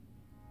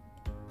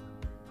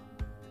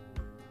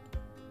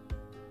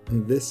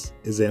This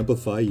is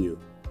Amplify You,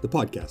 the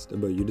podcast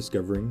about you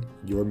discovering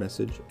your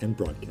message and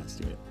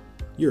broadcasting it.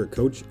 You're a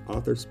coach,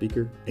 author,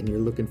 speaker, and you're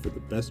looking for the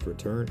best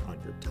return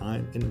on your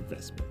time and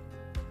investment.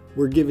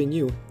 We're giving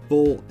you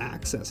full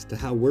access to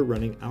how we're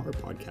running our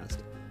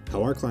podcast,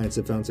 how our clients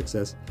have found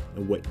success,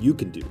 and what you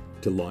can do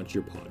to launch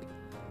your pod.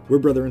 We're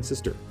brother and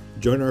sister.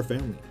 Join our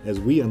family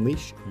as we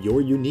unleash your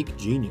unique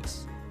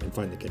genius and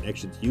find the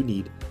connections you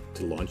need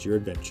to launch your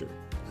adventure.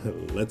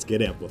 Let's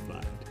get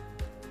amplified.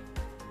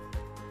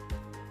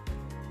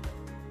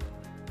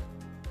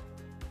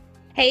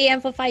 Hey,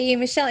 Amplify You,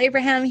 Michelle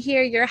Abraham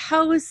here, your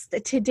host.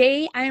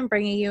 Today, I am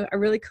bringing you a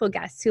really cool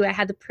guest who I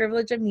had the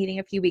privilege of meeting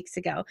a few weeks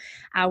ago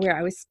where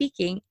I was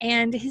speaking,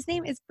 and his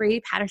name is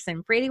Brady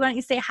Patterson. Brady, why don't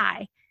you say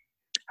hi?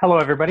 Hello,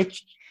 everybody.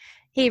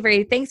 Hey,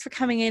 Brady, thanks for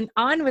coming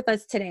on with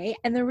us today.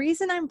 And the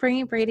reason I'm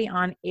bringing Brady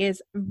on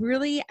is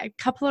really a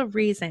couple of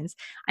reasons.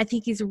 I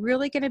think he's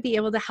really going to be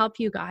able to help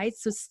you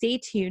guys, so stay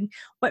tuned.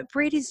 What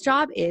Brady's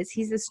job is,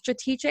 he's a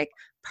strategic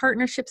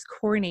partnerships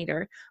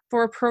coordinator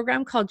for a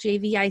program called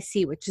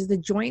JVIC, which is the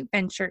Joint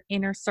Venture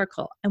Inner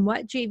Circle. And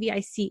what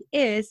JVIC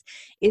is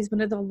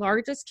one of the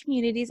largest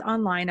communities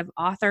online of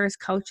authors,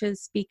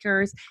 coaches,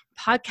 speakers,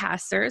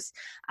 podcasters,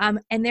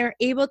 and they're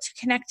able to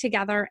connect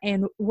together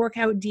and work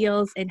out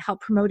deals and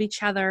help promote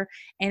each other.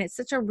 And it's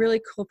such a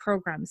really cool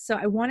program. So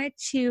I wanted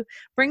to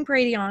bring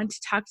Brady on to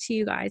talk to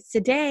you guys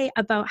today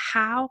about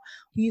how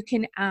you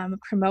can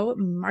promote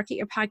and market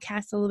your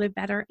podcast a little bit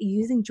better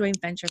using joint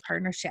venture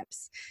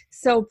partnerships.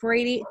 So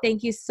Brady,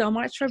 thank you so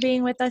much for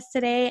being with us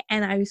today.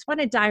 And I just want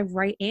to dive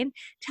right in.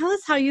 Tell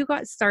us how you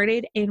got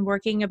started in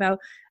working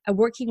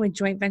with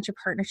joint venture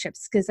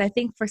partnerships, because I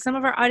think for some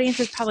of our audience,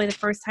 it's probably the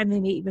first time they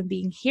may even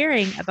be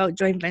hearing about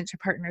joint venture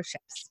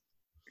partnerships.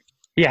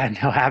 Yeah,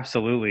 no,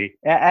 absolutely.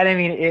 And I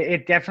mean,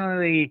 it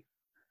definitely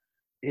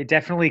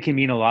can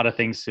mean a lot of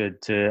things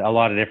to a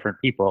lot of different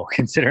people,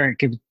 considering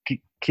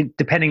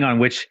depending on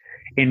which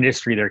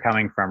industry they're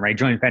coming from, right?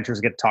 Joint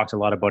ventures get talked a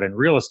lot about in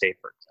real estate,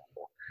 for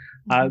example.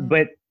 Mm-hmm.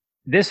 But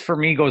this for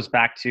me goes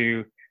back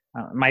to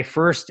my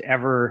first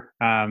ever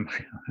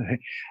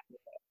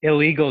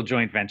illegal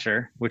joint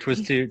venture, which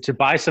was to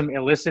buy some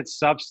illicit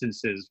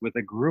substances with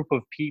a group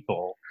of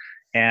people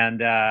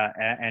and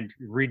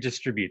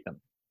redistribute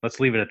them. Let's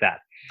leave it at that.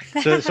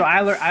 So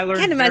I learned. I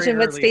can't imagine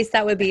what space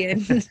that would be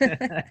in.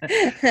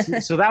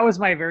 So that was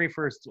my very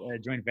first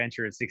joint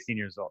venture at 16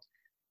 years old.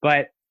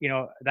 But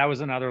that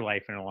was another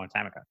life and a long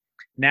time ago.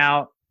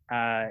 Now,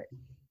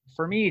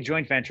 for me,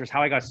 joint ventures,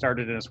 how I got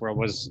started in this world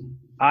was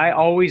I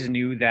always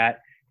knew that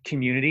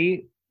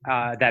community,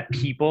 that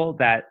people,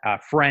 that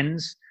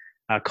friends,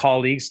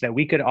 colleagues, that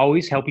we could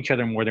always help each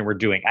other more than we're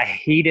doing. I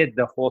hated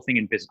the whole thing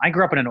in business. I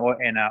grew up in an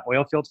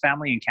oil field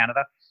family in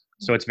Canada.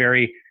 So it's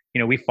very,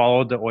 we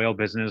followed the oil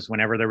business.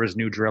 Whenever there was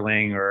new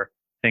drilling or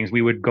things,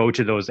 we would go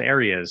to those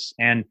areas,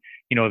 and,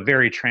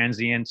 very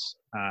transient,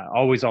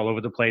 always all over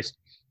the place.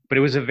 But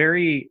it was a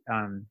very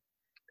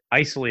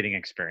isolating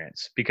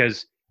experience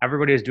because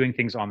everybody was doing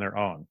things on their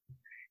own.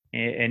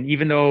 And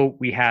even though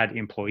we had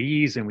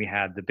employees and we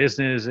had the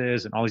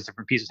businesses and all these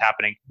different pieces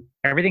happening,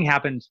 everything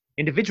happened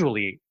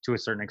individually to a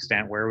certain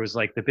extent, where it was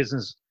like the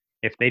business,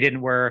 if they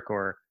didn't work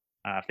or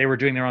if they were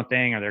doing their own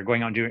thing or they're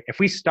going on doing, if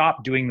we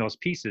stopped doing those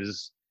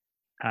pieces,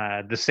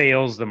 the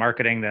sales, the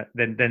marketing,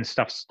 then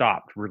stuff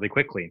stopped really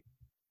quickly.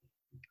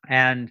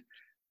 And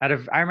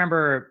I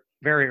remember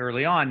very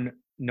early on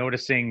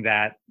noticing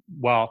that,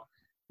 well,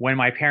 when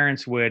my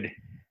parents would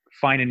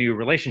find a new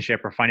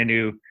relationship or find a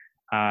new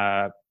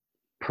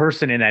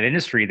person in that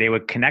industry, they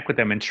would connect with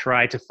them and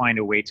try to find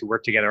a way to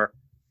work together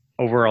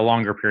over a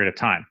longer period of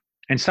time.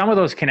 And some of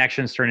those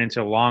connections turned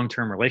into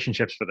long-term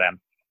relationships for them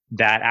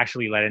that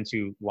actually led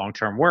into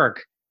long-term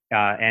work,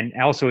 and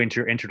also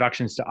into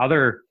introductions to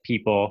other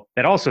people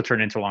that also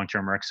turned into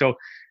long-term work. So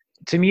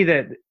to me,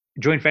 that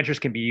joint ventures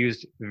can be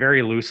used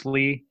very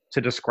loosely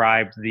to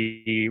describe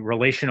the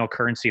relational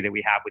currency that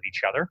we have with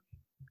each other.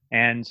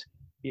 And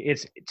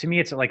to me,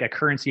 it's like a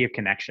currency of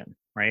connection,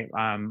 right?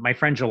 My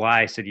friend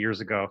July said years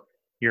ago,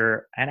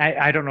 and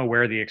I don't know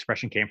where the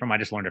expression came from. I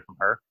just learned it from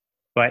her,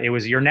 but it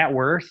was, your net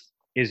worth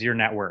is your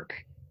network,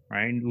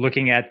 right?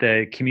 Looking at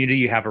the community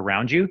you have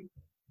around you.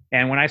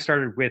 And when I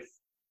started with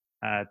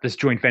this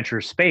joint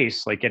venture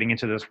space, like getting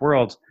into this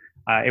world,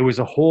 it was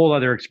a whole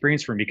other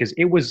experience for me because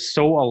it was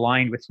so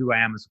aligned with who I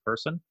am as a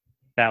person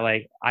that,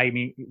 like, I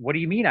mean, what do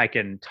you mean I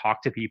can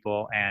talk to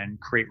people and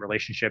create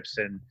relationships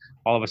and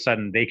all of a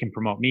sudden they can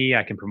promote me,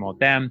 I can promote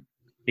them.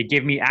 It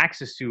gave me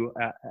access to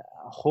a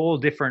whole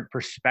different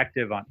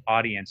perspective on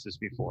audiences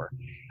before,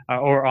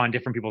 or on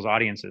different people's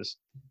audiences.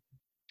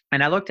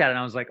 And I looked at it and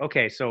I was like,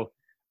 okay, so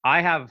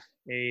I have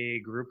a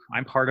group,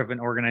 I'm part of an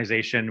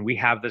organization. We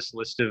have this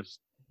list of,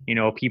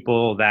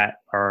 people that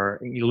are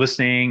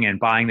listening and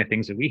buying the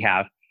things that we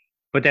have.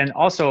 But then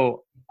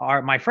also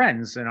my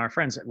friends,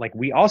 like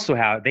they also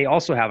have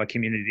a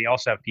community. They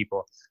also have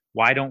people.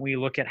 Why don't we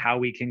look at how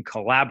we can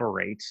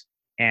collaborate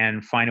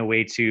and find a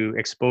way to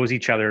expose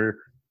each other's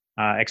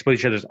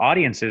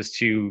audiences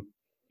to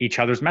each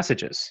other's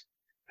messages?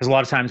 because a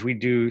lot of times we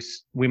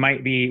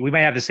might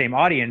have the same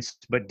audience,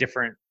 but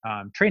different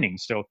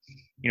trainings. So,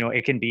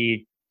 it can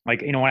be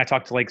like, when I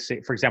talk to, like, say,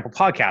 for example,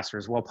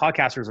 podcasters, well,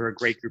 podcasters are a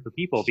great group of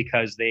people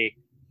because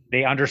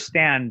they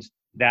understand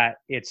that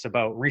it's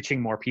about reaching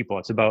more people.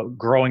 It's about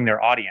growing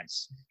their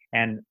audience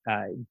and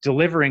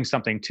delivering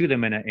something to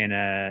them in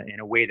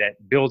a way that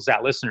builds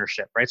that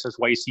listenership, right? So that's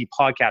why you see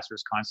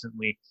podcasters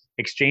constantly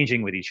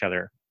exchanging with each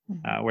other,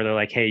 where they're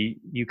like, hey,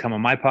 you come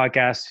on my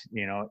podcast,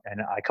 and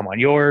I come on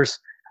yours.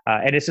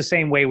 And it's the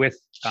same way with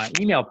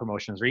email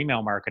promotions or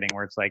email marketing,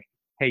 where it's like,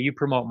 hey, you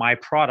promote my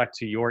product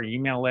to your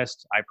email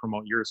list, I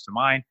promote yours to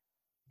mine.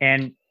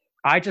 And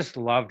I just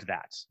loved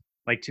that.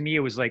 Like, to me, it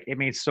was like, it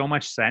made so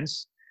much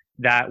sense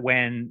that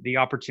when the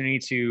opportunity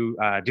to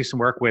do some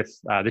work with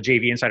the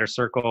JV Insider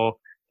Circle,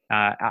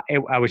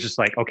 I was just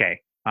like, okay,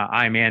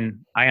 I'm in.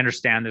 I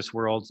understand this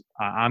world.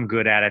 I'm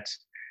good at it.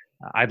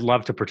 I'd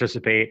love to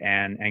participate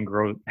and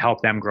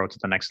help them grow to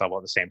the next level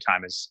at the same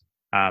time as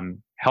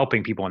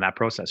helping people in that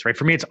process, right?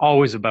 For me, it's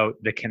always about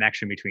the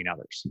connection between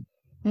others.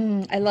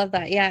 I love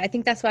that. Yeah, I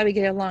think that's why we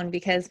get along,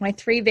 because my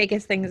three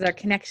biggest things are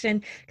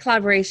connection,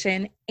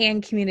 collaboration,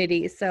 and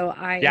community. So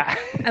I'm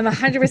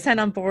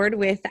 100% on board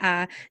with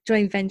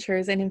joint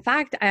ventures. And in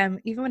fact,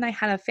 even when I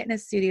had a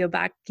fitness studio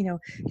back,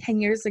 10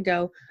 years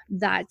ago,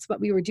 that's what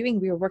we were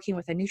doing. We were working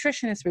with a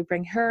nutritionist. We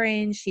bring her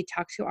in. She'd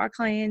talk to our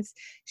clients.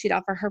 She'd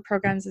offer her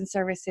programs and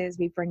services.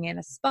 We bring in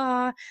a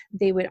spa.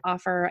 They would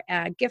offer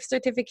a gift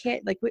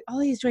certificate. Like, all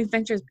these joint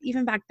ventures,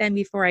 even back then,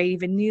 before I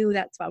even knew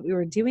that's what we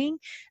were doing,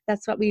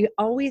 that's what we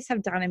always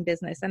have done in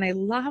business. And I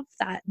love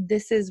that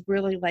this is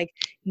really, like,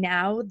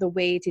 now the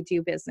way to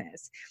do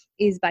business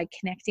is by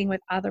connecting with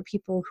other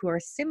people who are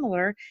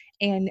similar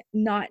and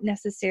not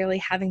necessarily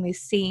having the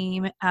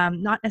same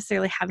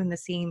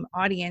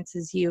audience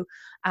as you,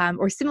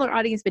 or similar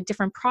audience, but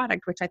different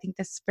product, which I think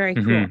this is very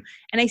cool.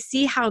 And I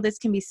see how this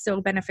can be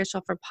so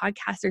beneficial for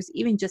podcasters,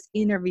 even just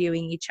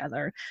interviewing each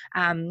other,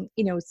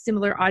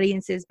 similar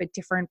audiences, but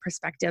different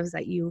perspectives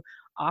that you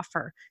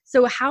offer.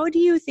 So how do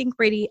you think,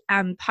 Brady,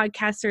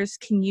 podcasters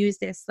can use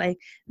this, like,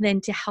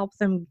 then to help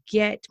them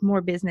get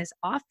more business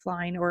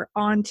offline or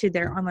onto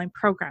their online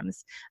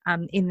programs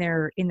in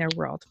their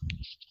world?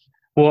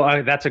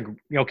 Well,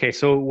 okay.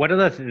 So one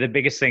of the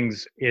biggest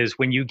things is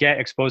when you get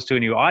exposed to a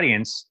new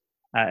audience,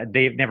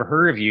 they've never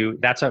heard of you.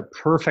 That's a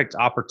perfect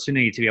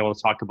opportunity to be able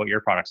to talk about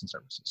your products and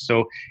services.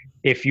 So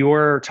if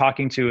you're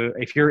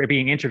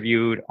being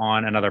interviewed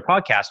on another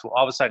podcast, well,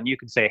 all of a sudden you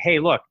can say, hey,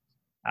 look,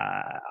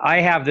 I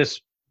have this,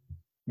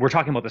 we're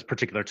talking about this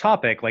particular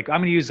topic. Like,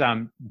 I'm going to use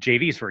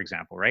JVs, for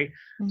example, right?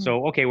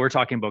 So, okay, we're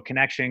talking about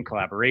connection,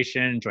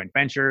 collaboration, joint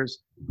ventures.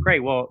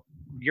 Great. Well,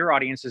 your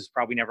audience has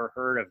probably never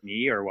heard of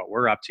me or what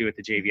we're up to at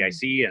the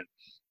JVIC. And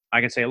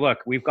I can say, look,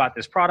 we've got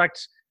this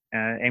product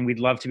and we'd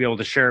love to be able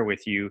to share it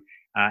with you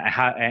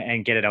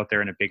and get it out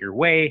there in a bigger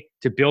way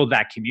to build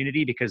that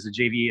community, because the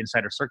JV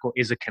Insider Circle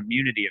is a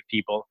community of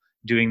people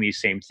doing these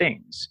same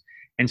things.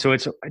 And so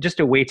it's just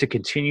a way to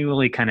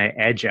continually kind of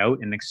edge out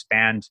and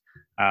expand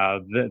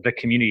the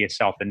community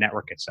itself, the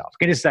network itself.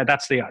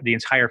 That's the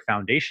entire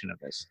foundation of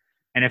this.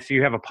 And if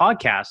you have a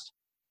podcast,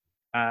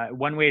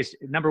 one way is,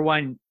 number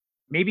one,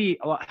 maybe,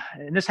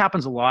 and this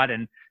happens a lot,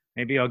 and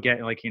maybe I'll get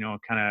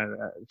kind of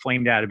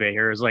flamed out a bit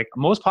here, is like,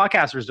 most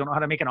podcasters don't know how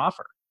to make an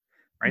offer,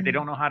 right? They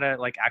don't know how to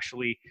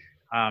actually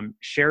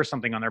share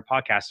something on their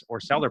podcast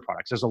or sell their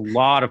products. There's a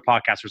lot of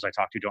podcasters I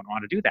talk to don't know how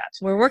to do that.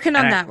 We're working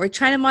on that. We're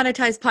trying to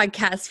monetize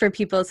podcasts for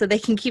people so they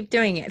can keep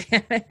doing it.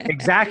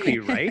 Exactly,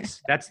 right?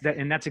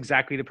 And that's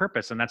exactly the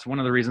purpose. And that's one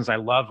of the reasons I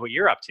love what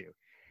you're up to.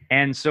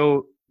 And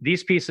so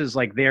these pieces,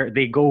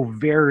 they go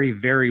very,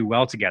 very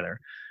well together,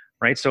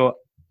 right? So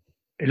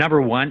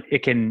number one,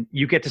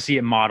 you get to see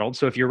it modeled.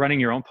 So if you're running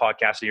your own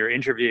podcast or you're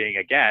interviewing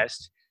a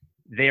guest,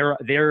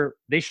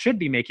 they should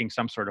be making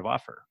some sort of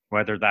offer,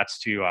 whether that's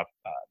to like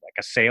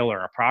a sale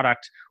or a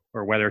product,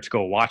 or whether it's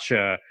go watch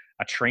a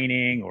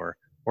training or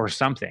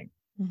something.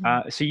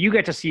 So you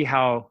get to see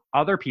how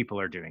other people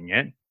are doing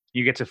it.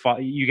 You get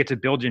to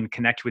build and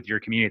connect with your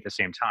community at the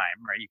same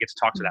time, right? You get to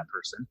talk to that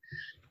person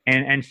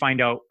and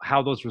find out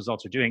how those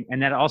results are doing.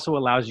 And that also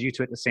allows you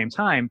to, at the same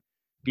time,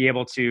 be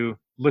able to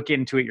look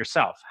into it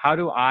yourself. How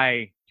do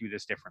I do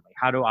this differently?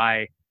 How do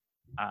I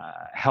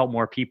help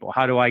more people?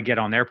 How do I get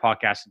on their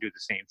podcast and do the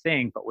same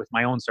thing, but with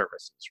my own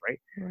services, right?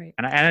 Right.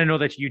 And I know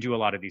that you do a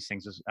lot of these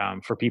things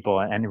for people,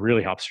 and it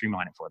really helps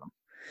streamline it for them.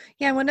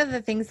 Yeah, one of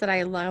the things that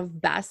I love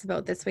best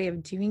about this way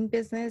of doing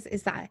business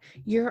is that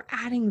you're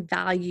adding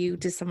value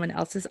to someone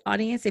else's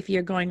audience if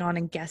you're going on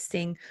and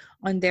guesting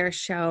on their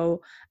show.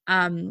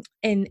 And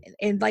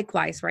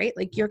likewise, right?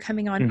 Like, you're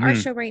coming on our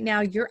show right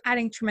now, you're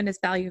adding tremendous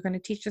value. You're going to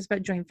teach us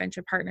about joint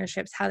venture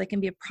partnerships, how they can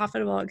be a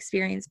profitable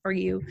experience for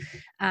you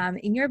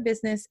in your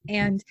business,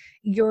 and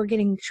you're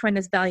getting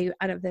tremendous value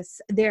out of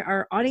this.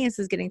 Our audience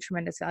is getting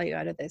tremendous value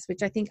out of this,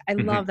 which I think I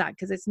love that,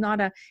 because it's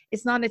not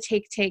a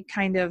take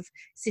kind of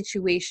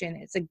situation.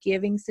 It's a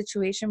giving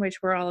situation,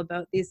 which we're all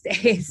about these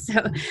days.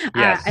 So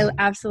Yes. I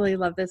absolutely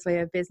love this way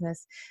of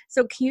business.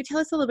 So can you tell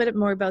us a little bit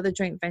more about the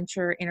joint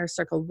venture inner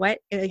circle?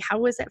 How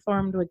was it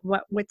formed? Like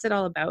what's it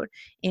all about,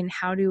 and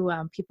how do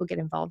people get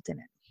involved in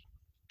it?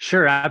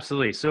 Sure,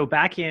 absolutely. So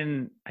back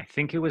in, I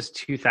think it was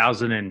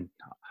 2000 and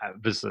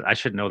I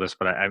should know this,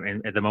 but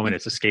at the moment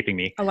it's escaping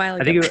me. A while I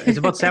ago. think it's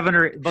about 7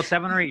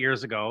 or 8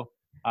 years ago.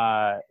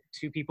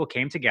 Two people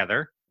came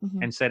together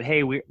Mm-hmm. and said,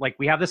 "Hey, we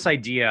have this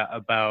idea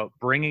about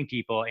bringing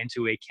people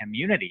into a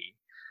community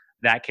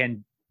that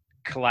can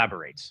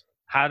collaborate.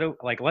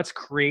 Let's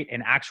create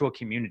an actual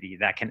community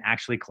that can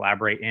actually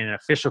collaborate in an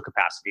official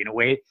capacity in a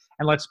way.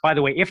 And by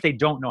the way, if they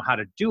don't know how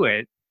to do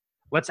it,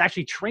 let's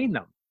actually train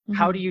them.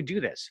 How Mm-hmm. do you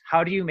do this?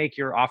 How do you make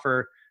your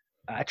offer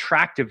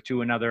attractive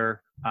to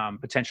another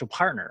potential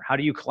partner? How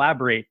do you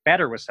collaborate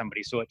better with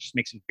somebody so it just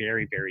makes it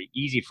very, very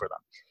easy for them?"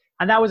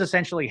 And that was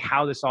essentially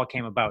how this all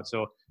came about.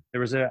 So there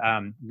was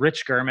a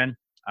Rich Gurman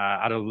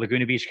out of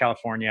Laguna Beach,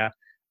 California,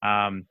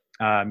 Milana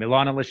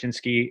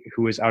Lashinsky,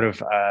 who was out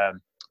of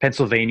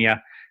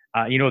Pennsylvania.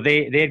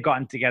 They had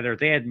gotten together,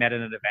 they had met at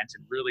an event,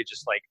 and really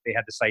just like they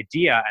had this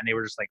idea, and they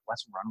were just like,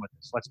 let's run with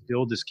this. Let's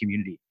build this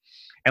community,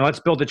 and let's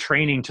build a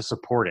training to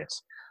support it.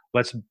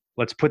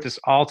 Let's put this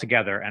all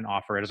together and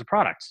offer it as a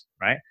product,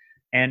 right?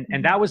 And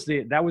that was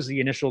the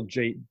initial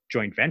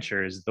joint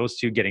venture, is those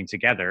two getting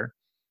together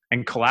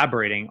and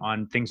collaborating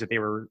on things that they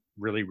were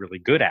really, really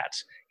good at.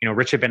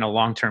 Rich had been a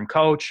long-term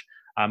coach.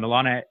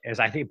 Milana,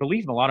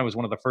 believe Milana was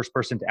one of the first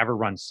person to ever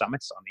run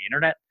summits on the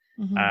internet.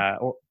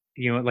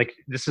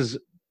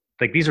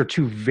 These are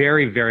two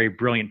very, very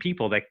brilliant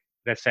people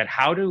that said,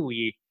 how do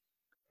we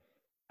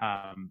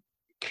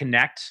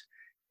connect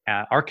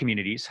our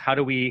communities? How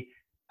do we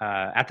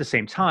at the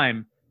same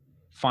time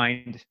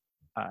find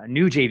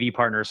new JV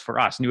partners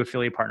for us, new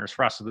affiliate partners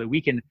for us, so that we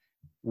can,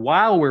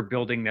 while we're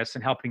building this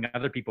and helping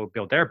other people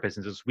build their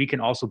businesses, we can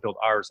also build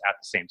ours at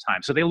the same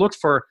time. So they looked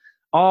for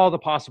all the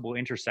possible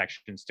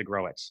intersections to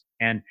grow it.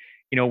 And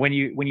when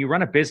you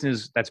run a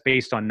business that's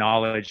based on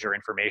knowledge or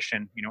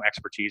information,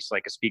 expertise,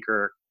 like a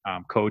speaker,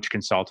 coach,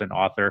 consultant,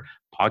 author,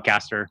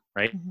 podcaster,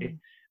 right?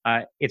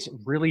 Mm-hmm. It's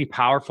really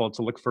powerful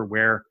to look for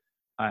where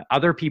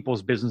other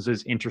people's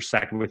businesses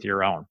intersect with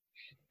your own.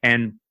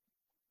 And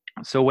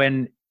so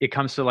when it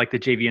comes to like the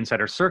JV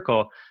Insider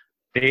Circle,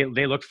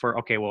 they look for,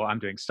 okay, well, I'm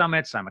doing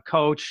summits, I'm a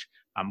coach,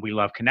 we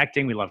love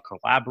connecting, we love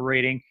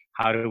collaborating.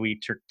 How do we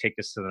take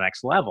this to the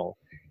next level?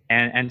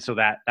 And so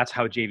that's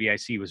how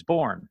JVIC was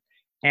born.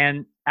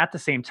 And at the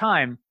same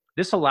time,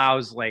 this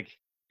allows like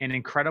an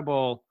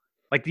incredible,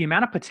 like the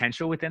amount of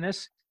potential within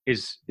this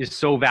is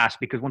so vast,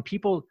 because when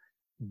people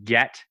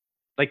get,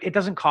 like, it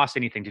doesn't cost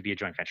anything to be a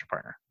joint venture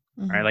partner,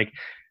 Mm-hmm. right? Like,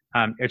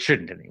 it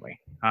shouldn't anyway.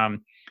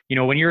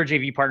 When you're a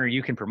JV partner,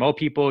 you can promote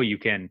people, you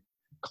can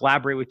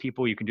collaborate with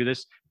people, you can do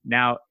this.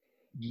 Now,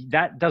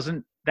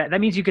 that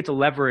means you get to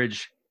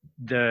leverage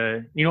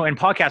in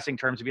podcasting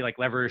terms, it'd be like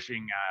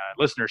leveraging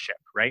listenership,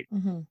 right?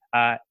 Mm-hmm.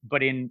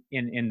 But in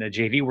the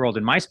JV world,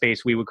 in my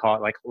space, we would call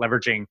it like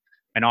leveraging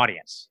an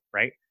audience,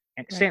 right?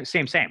 And Right.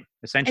 same,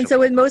 essentially. And so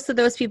with most of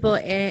those people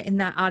in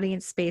that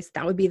audience space,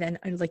 that would be then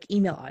like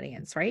email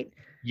audience, right?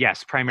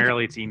 Yes,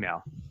 primarily it's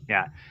email.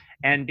 Yeah.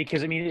 And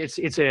because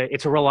it's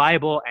a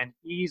reliable and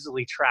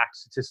easily tracked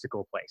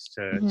statistical place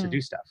to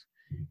do stuff.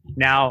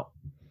 Now,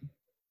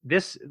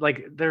 this,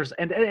 like, there's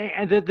and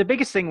the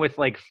biggest thing with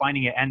like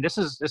finding it, and this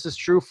is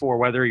true for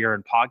whether you're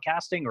in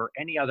podcasting or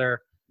any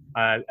other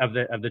of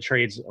the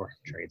trades,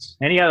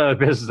 any other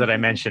business that I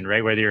mentioned,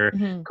 right? Whether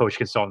you're coach,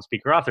 consultant,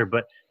 speaker, author,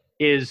 but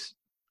there's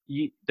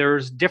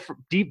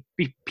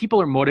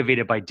people are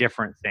motivated by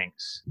different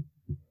things,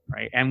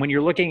 right? And when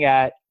you're looking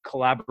at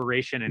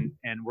collaboration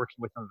and working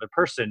with another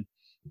person,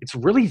 it's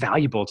really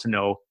valuable to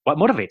know what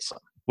motivates them,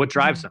 what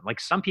drives them. Like,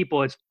 some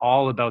people, it's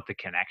all about the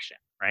connection,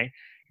 right?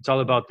 It's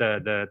all about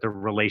the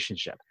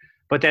relationship.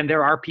 But then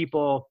there are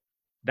people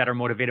that are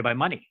motivated by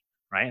money,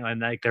 right?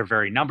 And like, they're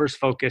very numbers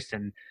focused,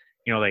 and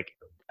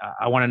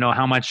I want to know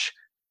how much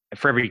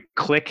for every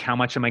click, how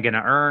much am I going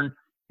to earn?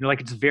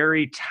 It's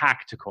very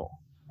tactical.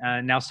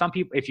 Now, some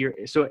people,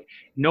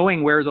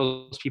 knowing where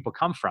those people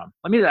come from,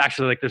 let me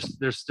actually, like,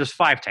 there's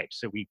 5 types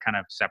that we kind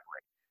of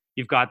separate.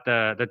 You've got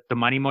the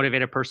money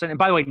motivated person, and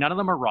by the way, none of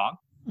them are wrong,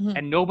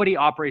 and nobody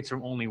operates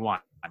from only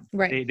one.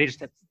 Right. They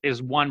just,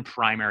 there's one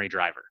primary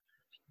driver.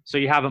 So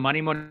you have a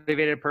money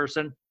motivated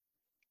person,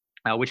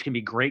 which can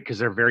be great because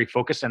they're very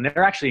focused, and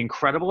they're actually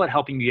incredible at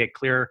helping you get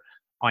clear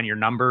on your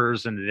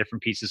numbers and the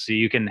different pieces, so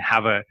you can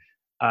have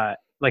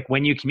like,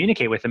 when you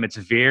communicate with them, it's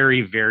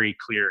very, very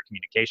clear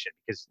communication,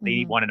 because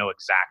they want to know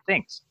exact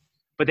things.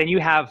 But then you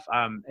have,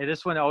 and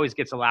this one always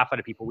gets a laugh out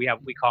of people. We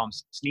call them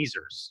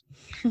sneezers,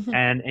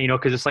 and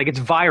because it's like, it's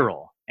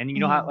viral, and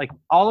how, like,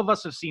 all of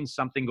us have seen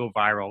something go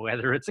viral,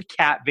 whether it's a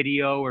cat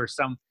video or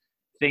some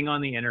thing on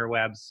the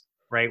interwebs,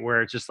 right?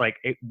 Where it's just like,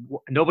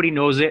 nobody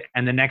knows it,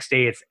 and the next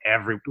day it's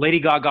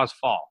Lady Gaga's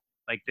fall,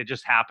 like, that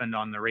just happened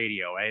on the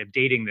radio. I'm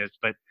dating this,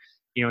 but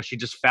she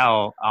just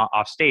fell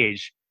off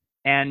stage,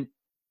 and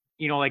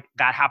like,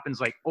 that happens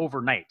like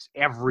overnight.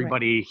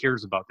 Everybody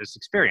hears about this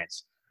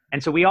experience.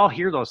 And so we all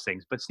hear those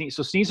things, but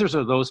so sneezers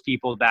are those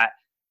people that,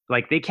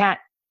 like, they can't,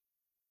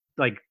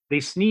 like, they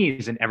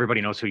sneeze and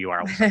everybody knows who you are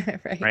all of a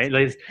sudden, Right. right?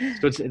 Like,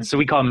 so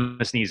we call them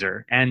a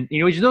sneezer. And,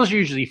 those are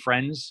usually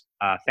friends,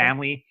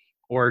 family,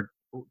 or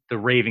the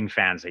raving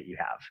fans that you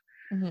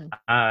have.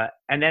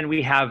 And then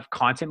we have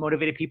content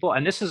motivated people.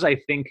 And this is, I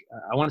think,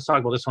 I want to talk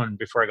about this one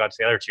before I got to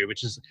the other two,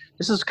 which is,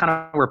 this is kind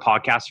of where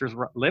podcasters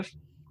live,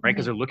 right?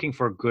 Because they're looking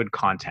for good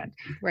content.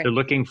 Right. They're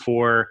looking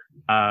for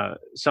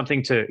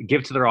something to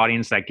give to their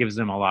audience that gives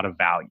them a lot of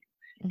value.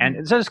 And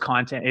it's not just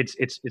content.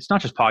 It's not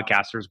just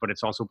podcasters, but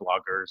it's also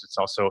bloggers. It's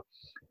also,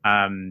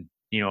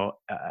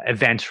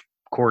 event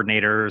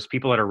coordinators,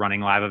 people that are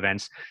running live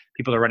events,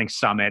 people that are running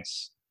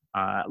summits,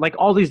 like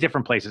all these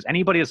different places.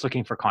 Anybody that's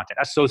looking for content,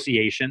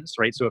 associations,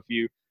 right? So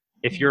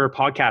if your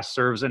podcast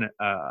serves in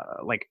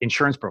like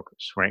insurance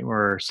brokers, right,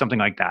 or something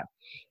like that,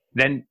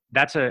 then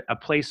that's a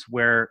place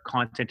where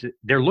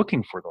they're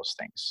looking for those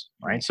things,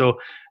 right? So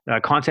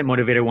content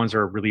motivated ones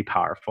are really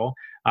powerful.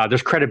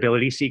 There's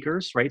credibility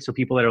seekers, right? So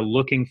people that are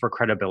looking for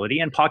credibility,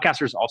 and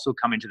podcasters also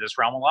come into this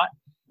realm a lot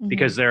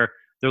because they're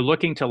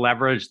looking to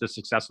leverage the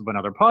success of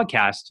another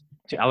podcast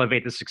to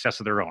elevate the success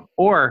of their own,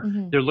 or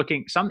they're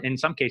looking in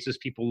some cases,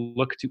 people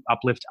look to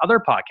uplift other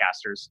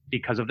podcasters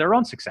because of their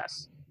own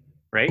success,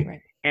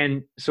 right?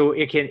 And so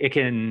it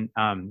can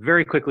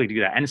very quickly do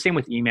that. And the same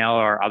with email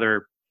or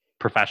other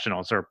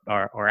professionals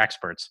or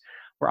experts.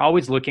 We're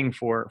always looking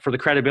for the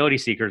credibility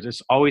seekers.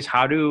 It's always,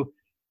 how do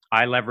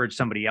I leverage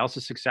somebody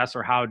else's success,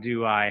 or how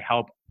do I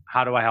help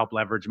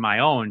leverage my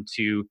own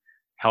to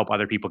help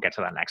other people get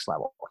to that next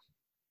level?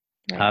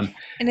 Right.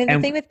 And then the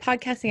thing with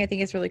podcasting, I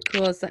think is really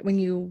cool, is that when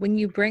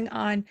you bring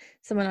on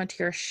someone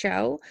onto your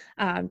show,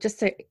 just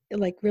to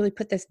like really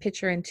put this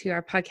picture into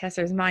our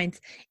podcasters'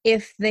 minds,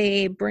 if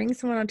they bring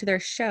someone onto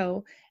their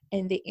show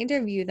and they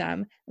interview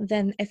them,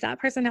 then if that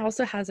person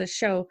also has a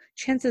show,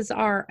 chances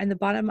are on the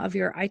bottom of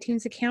your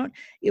iTunes account,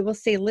 it will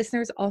say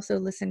listeners also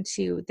listen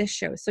to this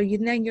show. So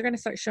then you're going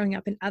to start showing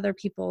up in other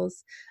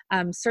people's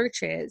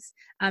searches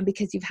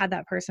because you've had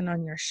that person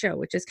on your show,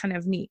 which is kind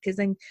of neat, because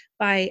then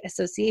by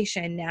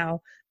association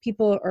now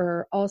people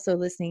are also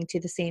listening to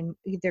the same,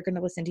 they're going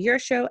to listen to your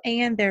show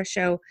and their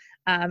show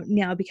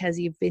now because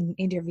you've been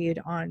interviewed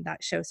on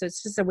that show. So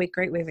it's just a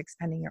great way of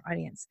expanding your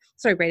audience.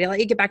 Sorry, Brady, I'll let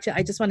you get back to it.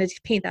 I just wanted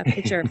to paint that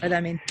picture for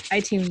them in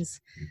iTunes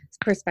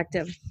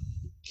perspective.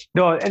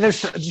 No, and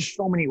there's just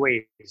so many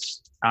ways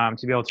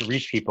to be able to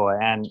reach people,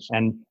 and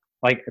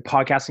like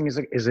podcasting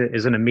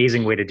is an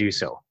amazing way to do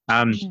so.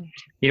 And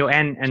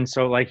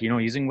so like,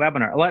 using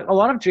webinar, a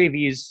lot of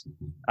JVs,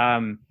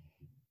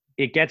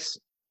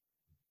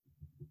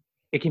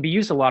 it can be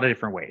used a lot of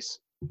different ways.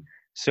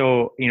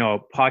 So,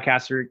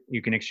 podcaster,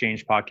 you can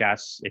exchange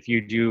podcasts. If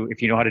you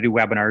know how to do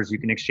webinars, you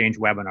can exchange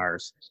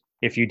webinars.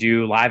 If you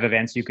do live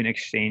events, you can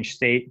exchange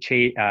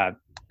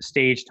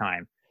stage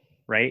time,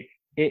 right?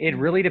 It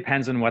really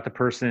depends on what the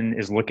person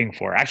is looking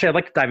for. Actually, I'd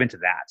like to dive into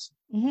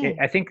that.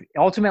 I think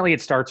ultimately it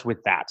starts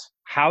with that.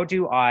 How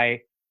do I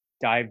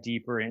dive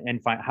deeper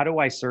and find, how do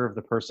I serve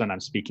the person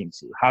I'm speaking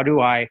to? How do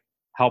I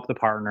help the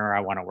partner I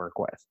want to work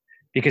with?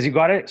 Because you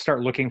got to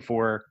start looking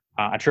for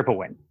a triple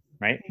win,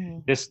 right?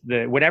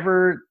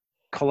 Whatever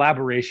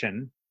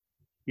collaboration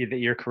that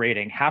you're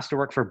creating has to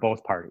work for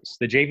both parties.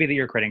 The JV that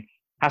you're creating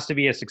has to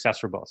be a success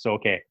for both. So,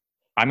 okay,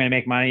 I'm going to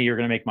make money, you're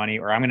going to make money,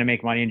 or I'm going to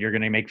make money and you're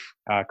going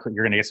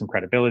to get some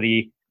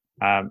credibility,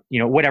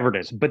 whatever it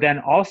is. But then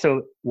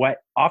also, what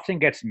often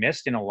gets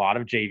missed in a lot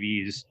of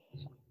JVs,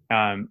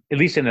 at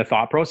least in the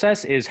thought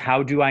process, is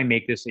how do I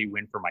make this a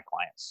win for my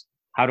clients?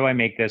 How do I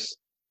make this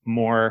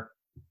more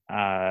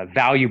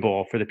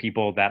valuable for the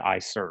people that I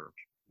serve?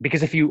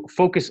 Because if you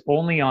focus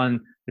only on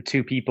the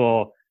two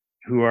people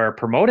who are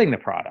promoting the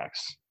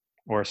products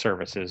or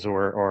services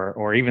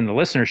or even the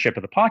listenership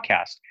of the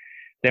podcast,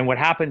 then what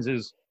happens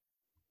is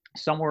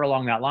somewhere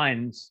along that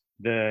lines,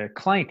 the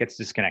client gets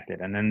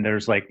disconnected. And then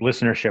there's like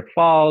listenership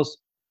falls,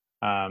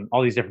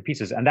 all these different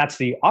pieces. And that's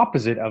the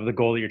opposite of the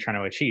goal that you're trying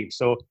to achieve.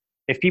 So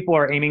if people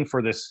are aiming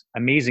for this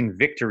amazing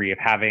victory of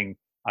having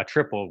a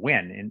triple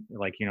win,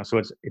 and so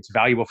it's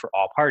valuable for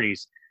all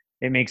parties,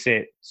 it makes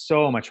it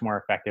so much more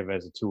effective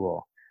as a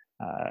tool.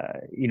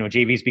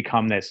 JVs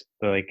become this,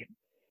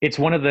 it's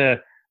one of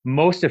the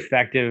most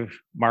effective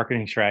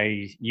marketing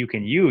strategies you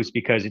can use,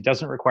 because it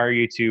doesn't require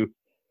you to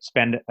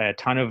spend a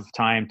ton of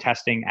time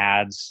testing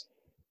ads,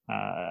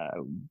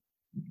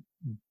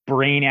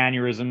 brain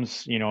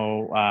aneurysms,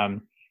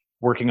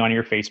 working on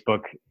your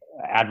Facebook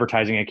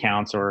advertising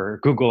accounts or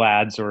Google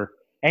ads or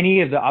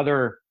any of the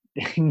other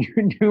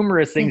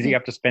numerous things you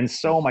have to spend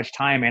so much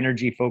time,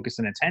 energy, focus,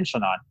 and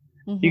attention on.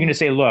 You can just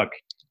say, look,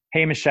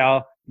 hey,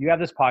 Michelle, you have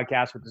this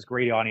podcast with this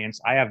great audience.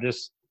 I have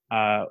this,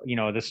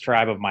 this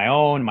tribe of my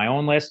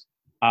own list.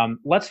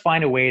 Let's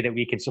find a way that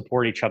we can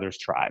support each other's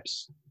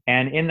tribes.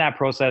 And in that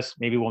process,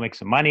 maybe we'll make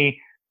some money.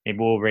 Maybe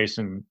we'll raise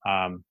some,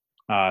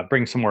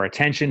 bring some more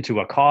attention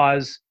to a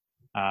cause,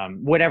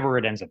 whatever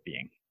it ends up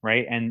being,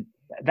 right? And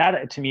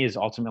that, to me, is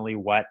ultimately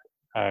what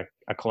a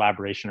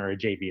collaboration or a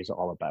JV is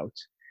all about.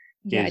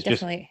 Yeah,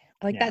 definitely.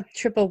 That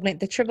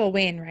the triple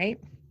win, right?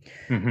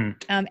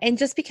 And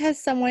just because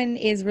someone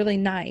is really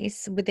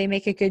nice, would they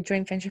make a good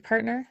joint venture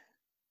partner?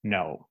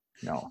 No.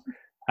 No.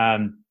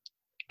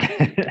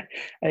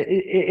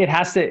 It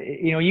has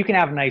to, you can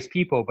have nice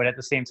people, but at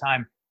the same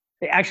time,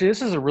 actually,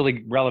 this is a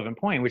really relevant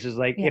point, which is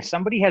like, if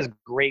somebody has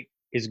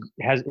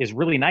is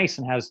really nice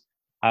and has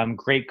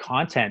great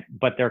content,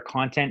 but their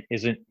content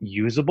isn't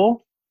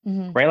usable,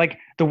 right? Like,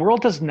 the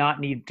world does not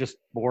need just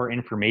more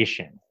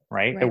information,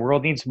 right? The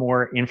world needs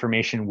more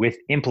information with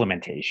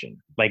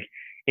implementation. Like,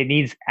 it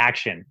needs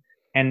action.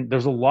 And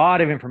there's a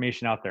lot of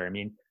information out there. I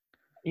mean,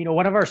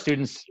 one of our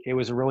students, it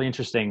was really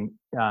interesting.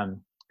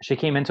 She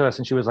came into us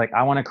and she was like,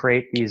 I want to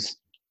create these,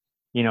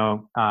 a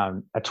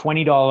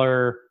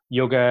 $20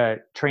 yoga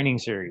training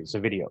series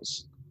of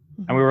videos.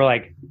 And we were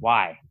like,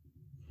 why?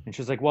 And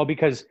she was like, well,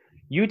 because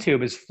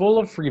YouTube is full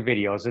of free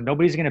videos and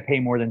nobody's going to pay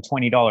more than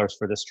 $20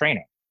 for this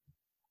training.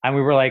 And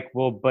we were like,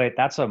 well, but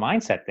that's a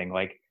mindset thing.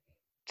 Like,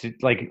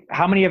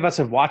 how many of us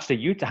have watched a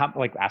YouTube,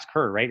 like, ask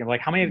her, right? And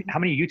like, how many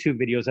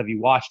YouTube videos have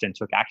you watched and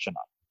took action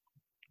on?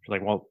 She's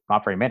like, well,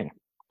 not very many.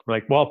 We're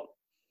like, well,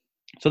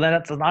 so then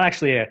that's not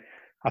actually a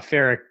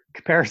fair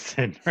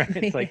comparison, right?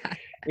 It's like,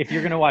 if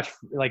you're going to watch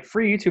like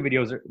free YouTube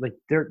videos, like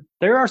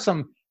there are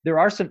some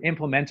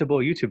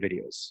implementable YouTube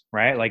videos,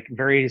 right? Like,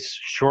 very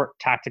short,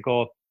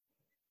 tactical.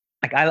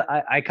 Like,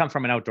 I come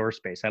from an outdoor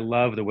space. I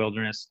love the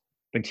wilderness.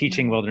 Been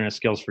teaching wilderness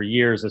skills for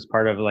years as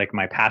part of like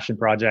my passion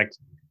project.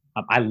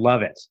 I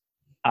love it.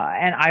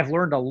 And I've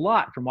learned a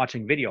lot from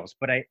watching videos,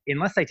 but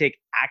unless I take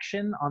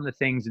action on the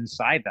things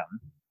inside them,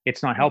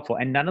 it's not helpful.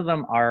 And none of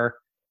them are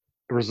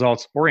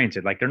results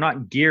oriented. Like, they're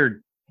not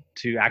geared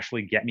to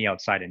actually get me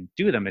outside and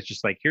do them. It's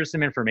just like, here's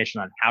some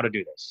information on how to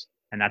do this,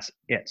 and that's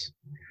it.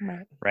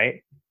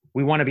 Right?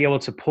 We want to be able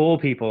to pull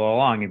people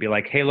along and be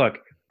like, hey, look,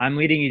 I'm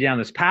leading you down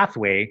this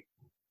pathway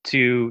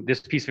to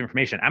this piece of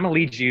information. I'm going to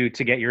lead you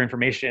to get your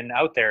information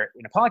out there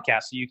in a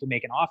podcast so you can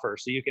make an offer,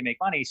 so you can make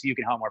money, so you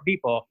can help more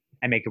people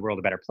and make the world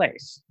a better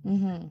place.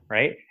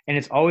 Right? And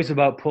it's always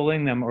about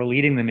pulling them or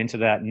leading them into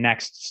that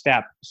next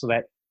step so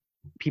that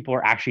people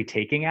are actually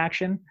taking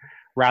action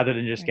rather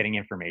than just getting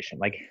information.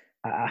 Like,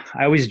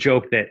 I always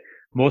joke that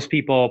most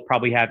people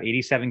probably have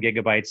 87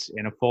 gigabytes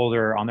in a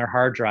folder on their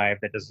hard drive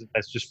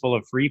that's just full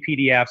of free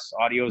PDFs,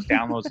 audios,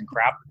 downloads, and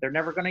crap that they're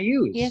never going to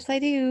use. Yes, I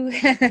do.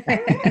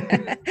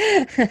 I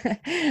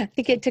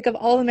think it took up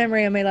all the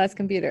memory on my last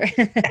computer.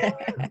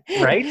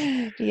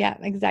 Right? Yeah,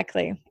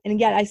 exactly. And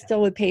yet I still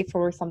would pay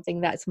for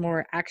something that's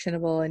more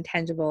actionable and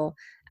tangible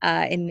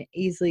and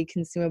easily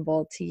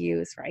consumable to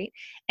use, right?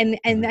 And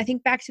I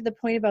think back to the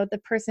point about the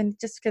person,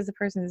 just because the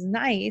person is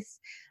nice,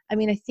 I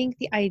mean, I think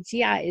the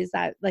idea is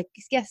that, like,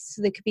 yes,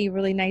 they could be a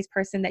really nice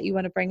person that you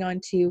want to bring on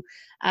to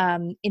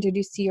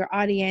introduce to your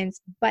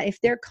audience, but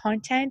if their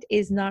content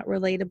is not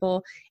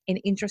relatable and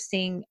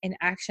interesting and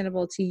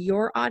actionable to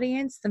your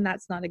audience, then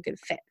that's not a good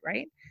fit,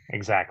 right?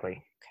 Exactly.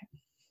 Okay.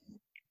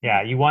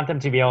 Yeah, you want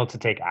them to be able to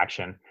take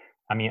action.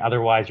 I mean,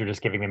 otherwise you're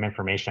just giving them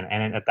information.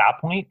 And at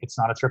that point, it's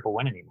not a triple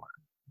win anymore.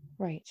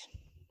 Right.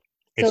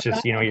 It's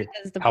just, you're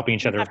helping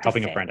each other,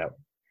 helping a friend out.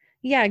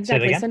 Yeah,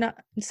 exactly.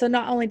 So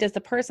not only does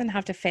the person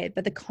have to fit,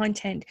 but the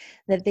content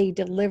that they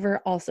deliver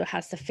also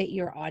has to fit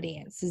your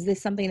audience. Is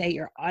this something that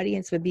your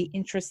audience would be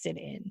interested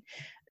in?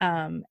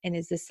 And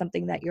is this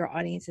something that your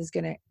audience is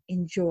going to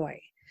enjoy?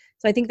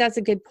 So I think that's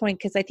a good point,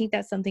 because I think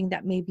that's something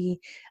that maybe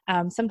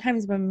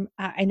sometimes when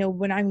I know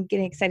when I'm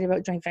getting excited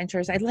about joint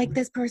ventures, I like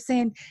this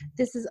person,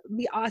 this is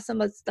be awesome.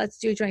 Let's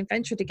do a joint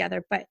venture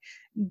together. But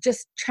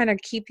just trying to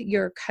keep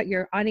your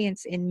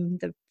audience in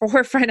the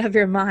forefront of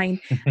your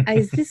mind.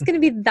 Is this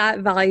going to be that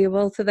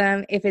valuable to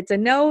them? If it's a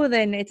no,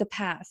 then it's a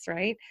pass,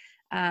 right?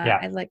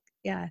 That's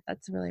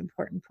a really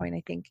important point,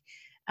 I think.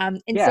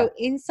 So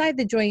inside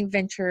the joint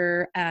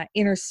venture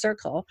inner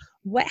circle,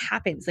 what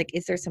happens? Like,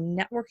 is there some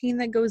networking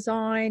that goes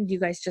on? Do you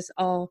guys just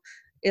all,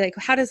 like,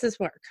 how does this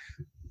work?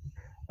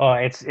 Oh,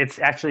 it's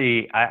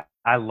actually,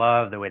 I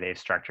love the way they've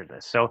structured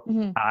this. So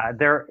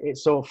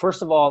so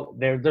first of all,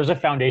 there's a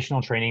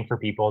foundational training for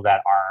people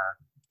that are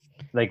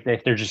like,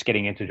 if they're just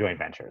getting into joint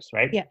ventures,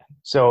 right? Yeah.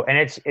 So, and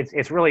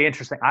it's really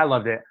interesting. I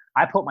loved it.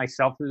 I put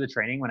myself through the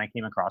training when I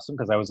came across them,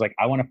 because I was like,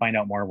 I want to find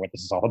out more what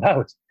this is all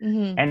about.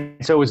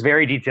 And so it was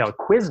very detailed,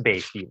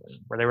 quiz-based even,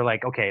 where they were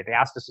like, okay, they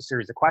asked us a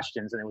series of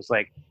questions, and it was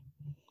like,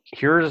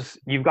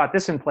 you've got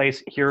this in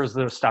place. Here's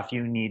the stuff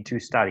you need to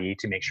study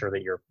to make sure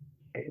that you're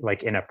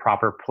like in a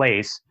proper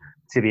place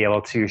to be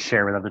able to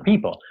share with other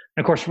people.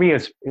 And of course, for me,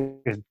 it's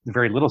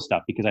very little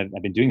stuff, because I've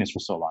been doing this for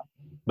so long.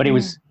 But it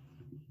was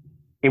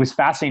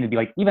fascinating to be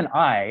like, even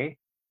I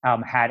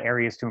had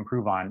areas to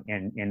improve on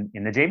in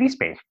the JV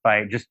space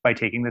by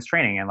taking this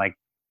training and like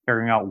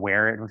figuring out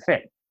where it would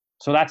fit.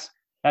 So that's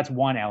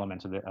one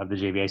element of the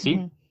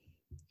JVIC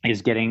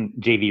is getting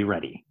JV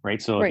ready,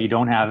 right? So if you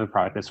don't have a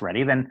product that's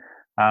ready, then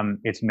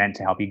it's meant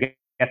to help you get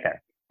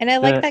there. And I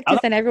like that, because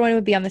then everyone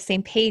would be on the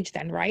same page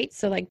then, right?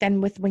 So like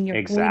then when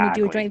you're going to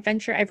do a joint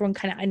venture, everyone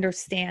kind of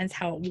understands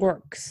how it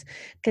works.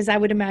 Because I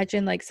would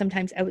imagine, like,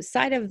 sometimes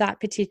outside of that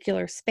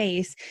particular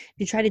space, if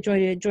you try to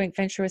join a joint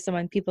venture with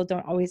someone, people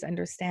don't always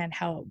understand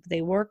how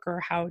they work or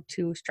how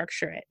to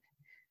structure it.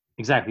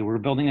 Exactly. We're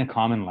building a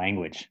common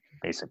language,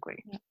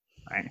 basically,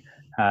 right?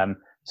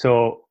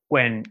 So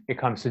when it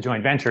comes to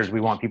joint ventures,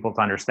 we want people to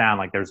understand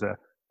like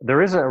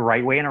there is a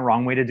right way and a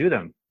wrong way to do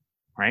them,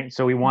 right?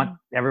 So we want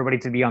everybody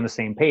to be on the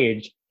same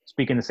page,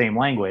 speaking the same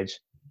language,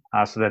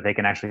 so that they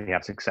can actually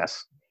have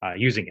success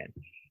using it.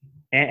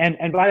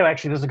 And by the way,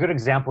 actually, there's a good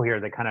example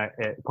here that kind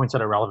of points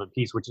out a relevant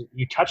piece, which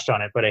you touched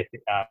on it, but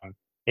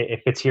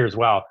it fits here as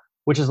well.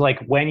 Which is like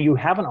when you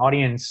have an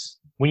audience,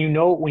 when you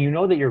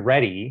know that you're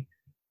ready,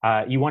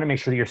 you want to make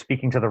sure that you're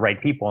speaking to the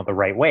right people in the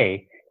right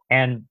way.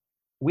 And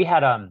we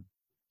had a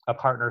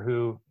partner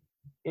who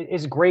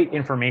is great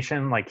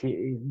information, like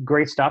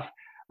great stuff,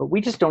 but we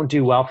just don't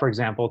do well. For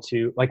example,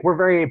 to like we're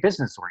very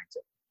business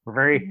oriented. We're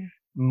very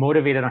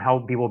motivated on how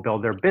people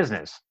build their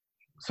business.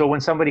 So when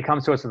somebody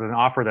comes to us with an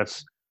offer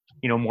that's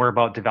more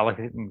about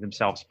developing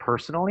themselves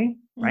personally,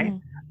 right?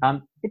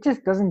 It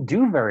just doesn't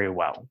do very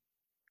well,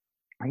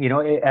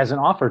 as an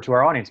offer to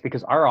our audience,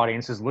 because our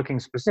audience is looking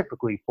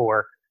specifically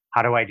for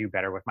how do I do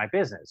better with my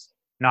business,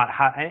 not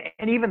how.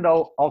 And even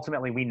though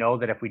ultimately we know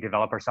that if we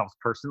develop ourselves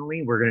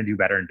personally, we're going to do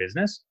better in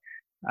business,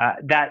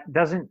 that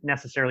doesn't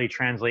necessarily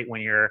translate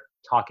when you're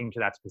talking to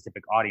that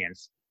specific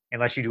audience,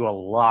 unless you do a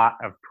lot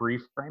of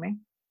pre-framing.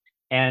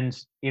 And,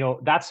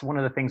 that's one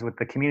of the things with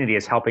the community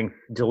is helping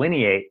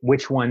delineate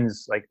which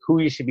ones, like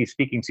who you should be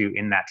speaking to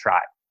in that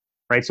tribe,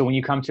 right? So when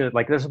you come to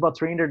there's about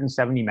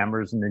 370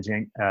 members in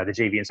the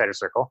JV Insider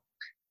Circle,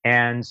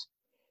 and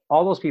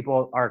all those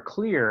people are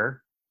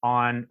clear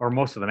on, or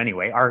most of them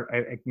anyway, are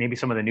maybe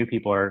some of the new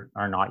people are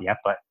not yet,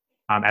 but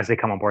as they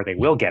come on board, they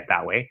will get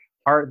that way.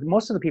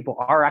 Most of the people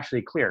are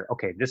actually clear.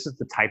 Okay, this is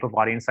the type of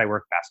audience I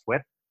work best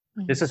with.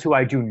 This is who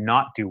I do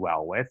not do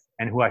well with,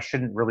 and who I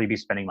shouldn't really be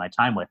spending my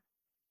time with.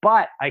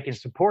 But I can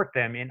support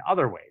them in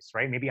other ways,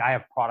 right? Maybe I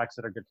have products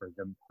that are good for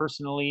them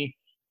personally,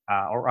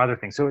 or other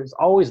things. So it's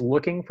always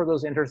looking for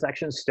those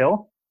intersections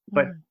still,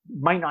 but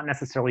might not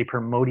necessarily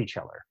promote each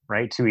other,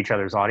 right, to each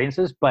other's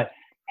audiences. But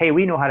hey,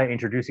 we know how to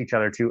introduce each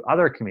other to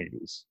other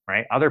communities,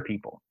 right? Other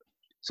people.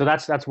 So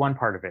that's one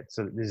part of it.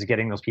 So this is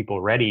getting those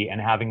people ready and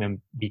having them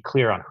be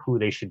clear on who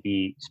they should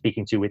be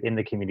speaking to within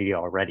the community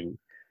already.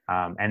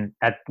 And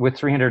with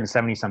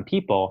 370 some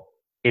people,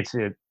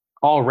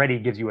 already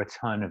gives you a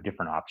ton of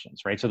different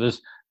options, right? So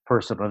there's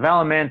personal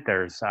development,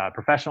 there's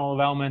professional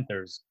development,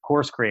 there's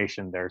course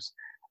creation, there's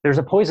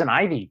a poison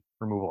ivy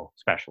removal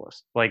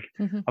specialist,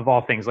 of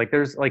all things.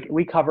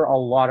 We cover a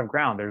lot of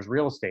ground. There's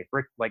real estate,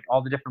 brick, like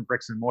all the different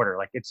bricks and mortar.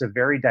 Like it's a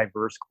very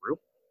diverse group,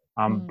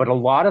 but a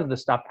lot of the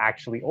stuff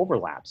actually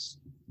overlaps,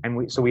 and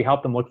we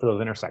help them look for those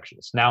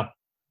intersections. Now,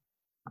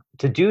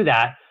 to do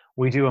that,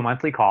 we do a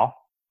monthly call.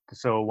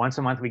 So once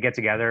a month we get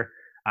together.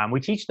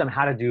 We teach them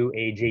how to do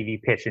a JV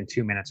pitch in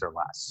 2 minutes or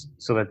less,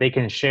 so that they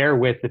can share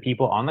with the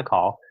people on the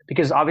call,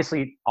 because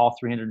obviously all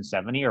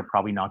 370 are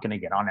probably not going to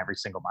get on every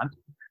single month.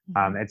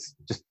 It's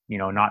just,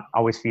 not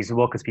always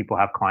feasible because people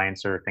have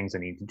clients or things they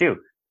need to do.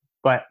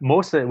 But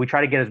we try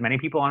to get as many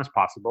people on as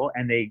possible,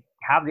 and they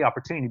have the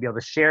opportunity to be able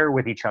to share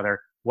with each other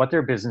what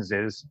their business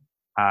is,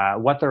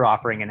 what they're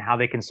offering, and how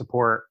they can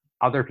support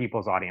other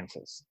people's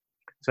audiences,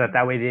 so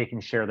that way they can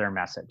share their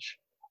message.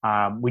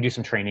 We do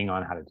some training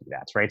on how to do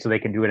that, right? So they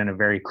can do it in a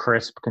very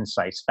crisp,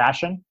 concise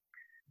fashion.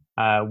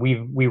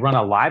 We run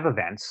a live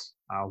events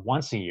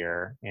once a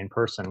year in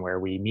person where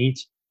we meet,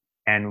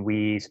 and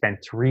we spend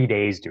 3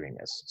 days doing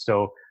this.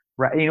 So,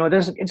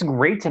 it's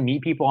great to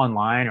meet people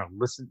online, or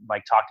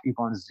talk to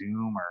people on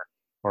Zoom,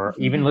 or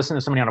even listen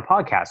to somebody on a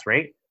podcast,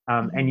 right?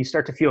 And you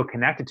start to feel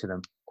connected to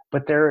them.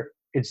 But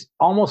it's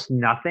almost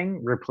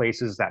nothing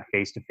replaces that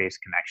face-to-face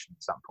connection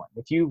at some point.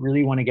 If you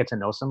really want to get to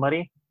know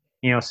somebody,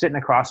 sitting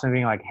across and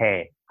being like,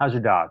 hey, how's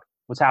your dog?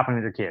 What's happening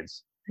with your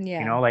kids?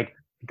 Yeah.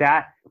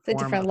 That. It's a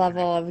different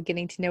level of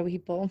getting to know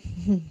people.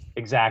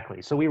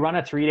 Exactly. So we run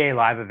a 3-day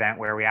live event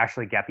where we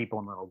actually get people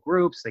in little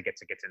groups. They get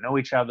to know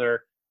each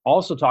other,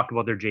 also talk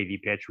about their JV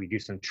pitch. We do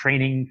some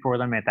training for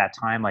them at that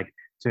time,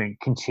 to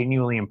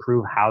continually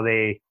improve how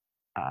they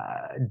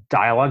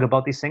dialogue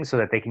about these things, so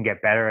that they can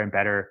get better and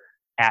better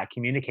at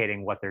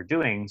communicating what they're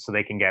doing, so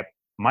they can get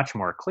much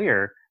more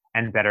clear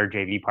and better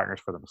JV partners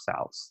for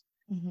themselves.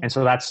 And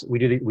so we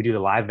do the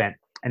live event.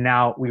 And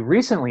now we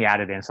recently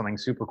added in something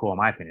super cool, in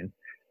my opinion,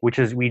 which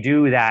is we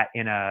do that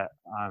in a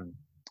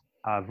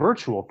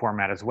virtual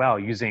format as well,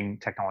 using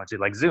technology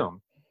like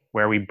Zoom,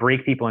 where we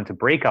break people into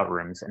breakout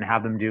rooms and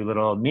have them do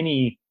little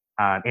mini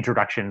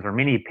introductions or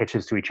mini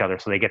pitches to each other,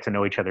 so they get to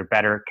know each other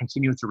better,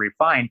 continue to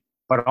refine,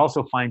 but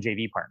also find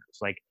JV partners.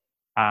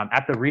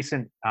 At the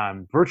recent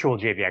virtual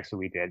JVX that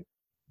we did,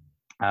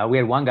 we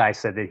had one guy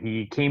said that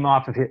he came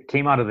out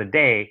of the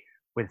day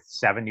with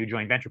 7 new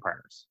joint venture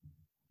partners,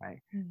 right?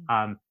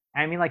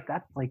 I mean,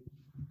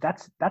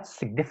 that's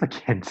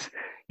significant.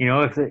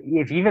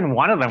 If even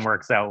one of them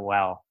works out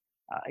well,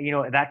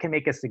 that can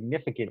make a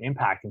significant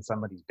impact in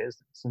somebody's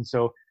business. And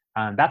so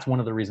that's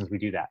one of the reasons we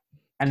do that.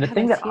 And the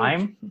thing that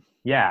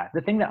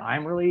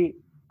I'm really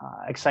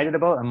excited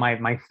about, and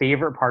my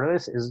favorite part of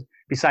this is,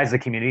 besides the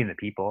community and the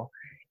people,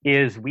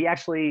 is we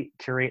actually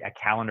curate a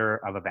calendar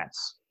of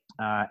events.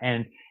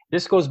 And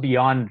this goes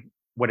beyond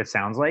what it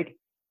sounds like.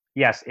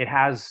 Yes, it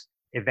has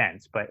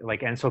events, but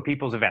like, and so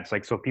people's events,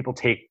 like, so people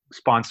take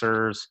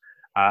sponsors,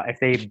 if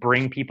they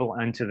bring people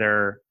into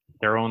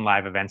their own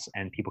live events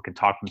and people can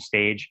talk from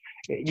stage,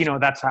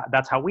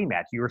 that's how we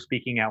met. You were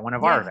speaking at one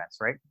of our events,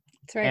 right?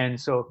 That's right. And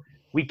so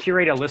we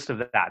curate a list of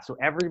that. So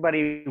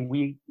everybody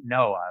we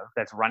know of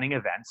that's running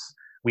events,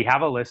 we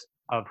have a list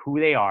of who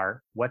they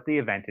are, what the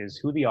event is,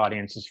 who the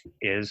audience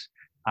is,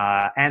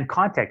 and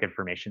contact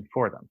information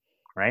for them,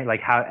 right?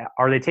 Like, how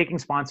are they taking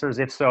sponsors?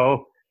 If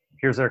so,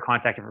 here's their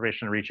contact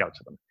information to reach out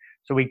to them.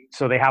 So we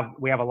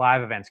have a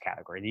live events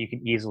category that you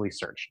can easily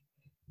search.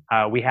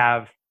 We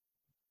have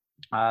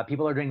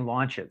people are doing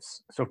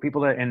launches. So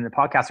people that in the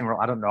podcasting world,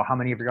 I don't know how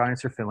many of your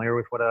audience are familiar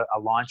with what a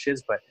launch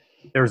is, but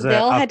they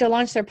all had to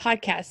launch their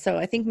podcast. So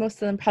I think most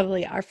of them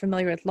probably are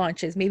familiar with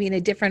launches, maybe in a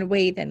different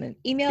way than an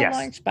email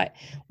launch, but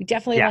we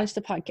definitely launched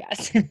the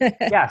podcast.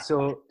 Yeah.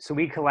 So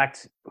we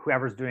collect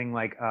whoever's doing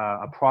like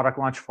a product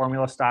launch,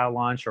 formula style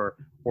launch, or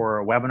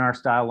a webinar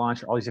style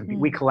launch, all these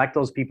we collect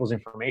those people's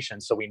information.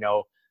 So we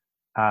know,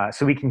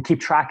 so we can keep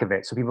track of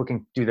it. So people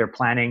can do their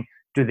planning.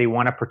 Do they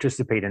want to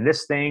participate in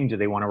this thing? Do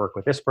they want to work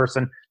with this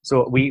person?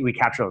 So we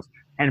capture those.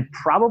 And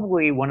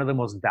probably one of the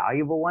most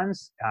valuable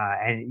ones,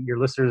 and your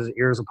listeners'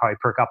 ears will probably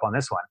perk up on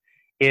this one,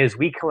 is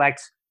we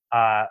collect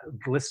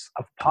lists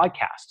of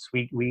podcasts.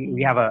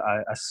 We have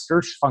a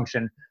search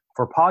function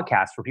for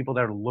podcasts for people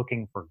that are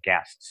looking for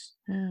guests,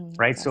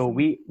 right? Awesome. So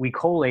we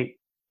collate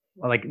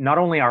like not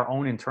only our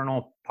own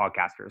internal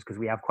podcasters, because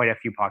we have quite a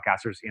few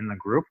podcasters in the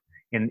group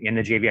in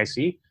the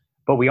JVIC,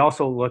 but we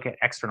also look at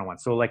external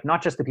ones. So like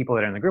not just the people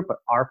that are in the group, but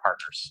our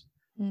partners,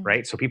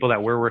 right? So people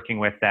that we're working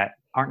with that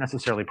aren't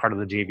necessarily part of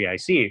the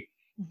JVIC,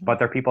 but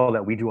they're people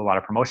that we do a lot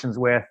of promotions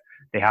with.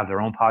 They have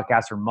their own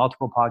podcasts or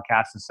multiple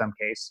podcasts in some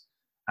case.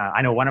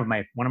 I know one of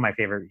my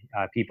favorite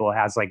people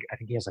has like, I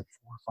think he has like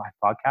 4 or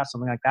 5 podcasts,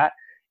 something like that.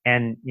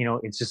 And,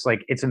 it's just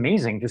like, it's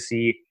amazing to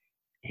see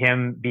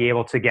him be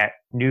able to get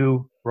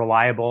new,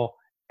 reliable,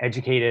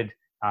 educated,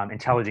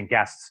 intelligent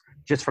guests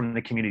just from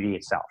the community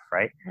itself,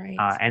 right?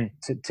 And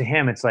to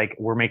him, it's like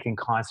we're making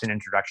constant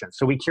introductions.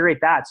 So we curate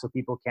that so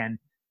people can,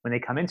 when they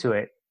come into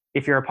it,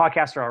 if you're a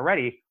podcaster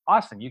already,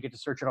 awesome, you get to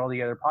search at all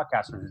the other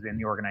podcasters in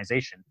the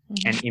organization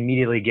and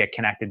immediately get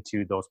connected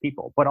to those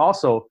people, but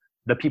also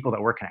the people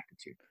that we're connected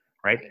to,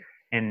 right?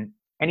 And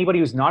anybody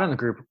who's not in the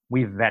group,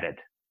 we've vetted,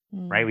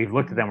 right? We've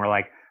looked at them, we're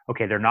like,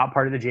 okay, they're not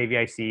part of the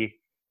JVIC,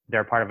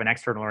 they're part of an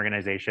external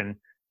organization,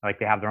 like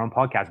they have their own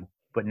podcast,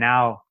 but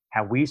now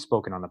have we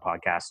spoken on the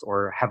podcast,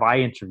 or have I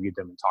interviewed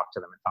them and talked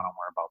to them and found out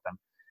more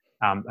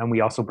about them? And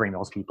we also bring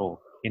those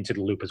people into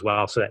the loop as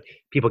well, so that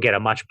people get a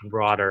much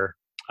broader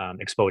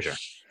exposure.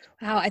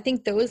 Wow. I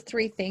think those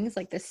 3 things,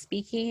 like the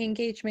speaking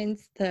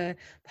engagements, the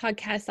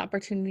podcast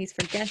opportunities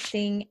for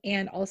guesting,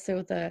 and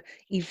also the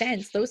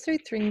events, those three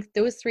things,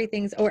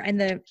 and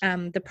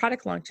the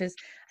product launches,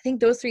 I think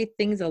those 3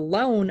 things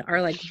alone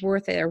are like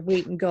worth their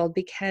weight in gold,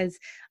 because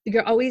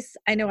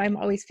I know I'm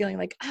always feeling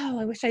like, oh,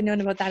 I wish I'd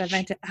known about that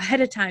event ahead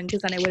of time,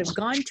 because then I would have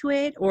gone to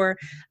it, or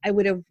I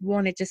would have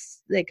wanted to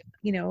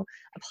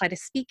apply to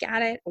speak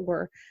at it,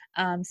 or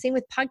same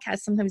with podcasts.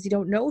 Sometimes you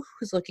don't know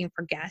who's looking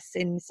for guests,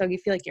 and so you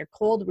feel like you're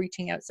cold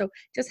reaching out. So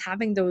just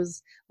having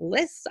those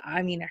lists,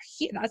 I mean,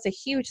 that's a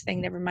huge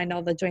thing. Never mind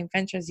all the joint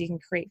ventures you can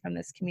create from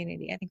this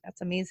community. I think that's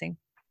amazing.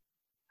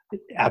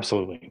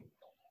 Absolutely.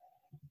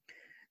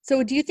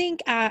 So do you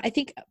think, I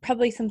think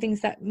probably some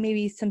things that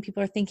maybe some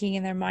people are thinking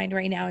in their mind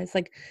right now is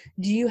like,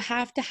 do you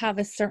have to have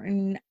a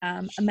certain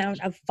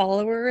amount of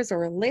followers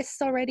or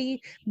lists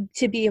already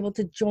to be able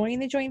to join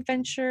the joint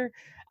venture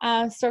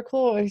circle?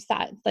 Or is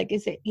that like,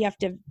 is it, you have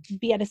to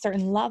be at a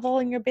certain level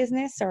in your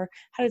business, or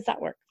how does that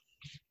work?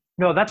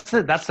 No, that's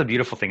the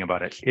beautiful thing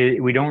about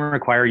it. We don't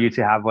require you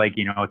to have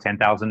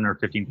 10,000 or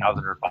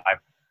 15,000 or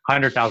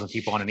 500,000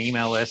 people on an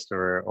email list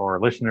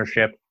or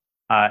listenership.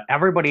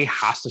 Everybody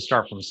has to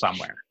start from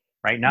somewhere,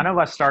 right? None of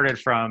us started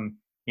from,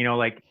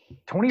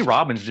 Tony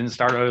Robbins didn't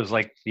start as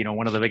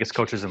one of the biggest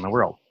coaches in the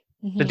world.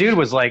 The dude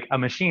was like a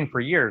machine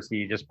for years.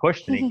 He just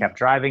pushed and he kept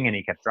driving and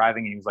he kept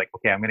driving. And he was like,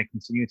 okay, I'm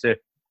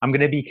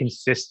going to be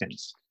consistent.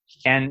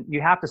 And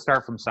you have to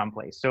start from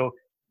someplace. So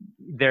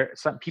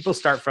some people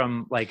start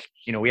from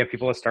we have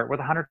people that start with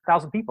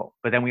 100,000 people,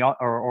 but then we all,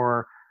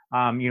 or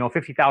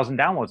 50,000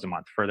 downloads a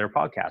month for their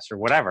podcast or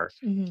whatever.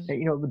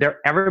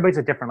 Everybody's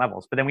at different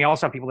levels, but then we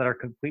also have people that are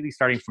completely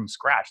starting from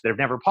scratch that have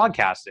never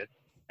podcasted,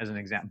 as an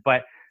example,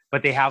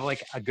 but they have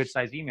a good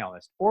sized email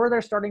list, or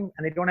they're starting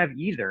and they don't have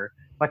either,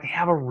 but they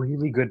have a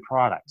really good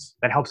product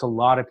that helps a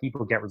lot of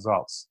people get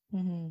results.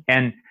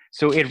 And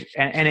so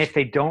and if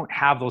they don't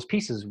have those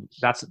pieces,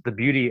 that's the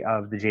beauty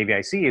of the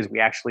JVIC, is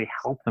we actually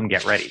help them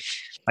get ready.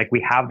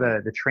 We have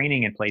the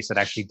training in place that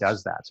actually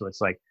does that. So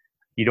it's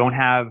you don't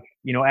have,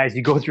 as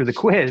you go through the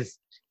quiz,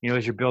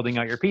 as you're building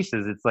out your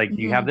pieces, it's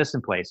do you have this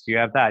in place? Do you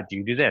have that? Do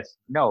you do this?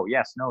 No,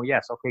 yes, no,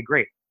 yes. Okay,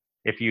 great.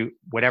 If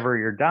whatever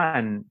you're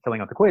done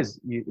filling out the quiz,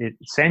 it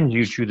sends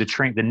you to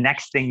the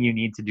next thing you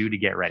need to do to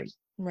get ready.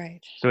 Right.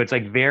 So it's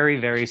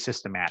very, very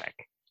systematic.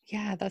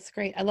 Yeah, that's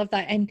great. I love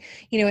that. And,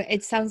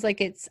 it sounds like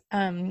it's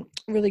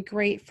really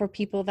great for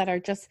people that are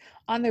just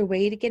on their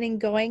way to getting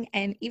going.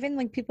 And even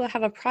like people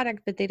have a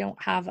product, but they don't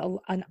have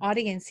an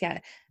audience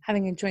yet.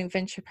 Having a joint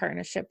venture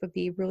partnership would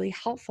be really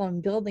helpful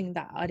in building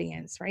that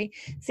audience, right?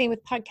 Same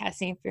with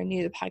podcasting. If you're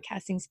new to the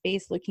podcasting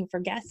space, looking for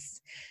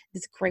guests,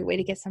 it's a great way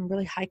to get some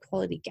really high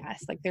quality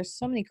guests. Like there's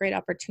so many great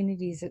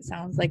opportunities, it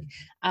sounds like.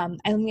 I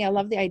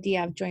love the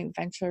idea of joint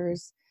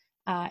ventures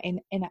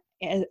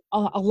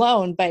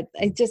alone, but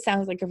it just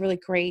sounds like a really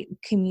great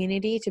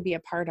community to be a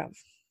part of.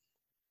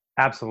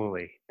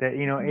 Absolutely.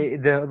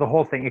 The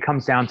whole thing, it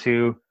comes down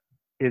to,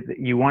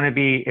 you want to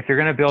be, if you're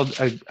going to build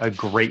a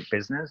great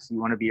business, you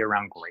want to be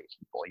around great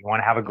people. You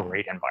want to have a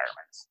great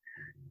environment.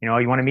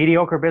 You want a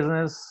mediocre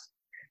business,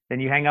 then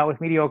you hang out with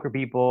mediocre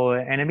people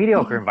and a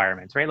mediocre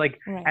environment, right? Like,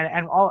 Right.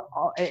 and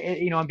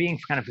I'm being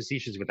kind of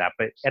facetious with that,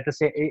 but at the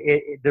same,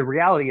 the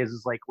reality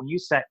is like when you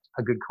set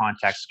a good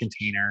context,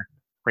 container,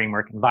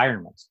 framework,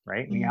 environment,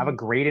 right? When you have a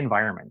great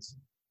environment,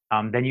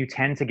 then you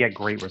tend to get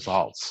great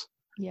results.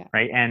 Yeah.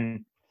 Right.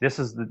 And this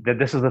is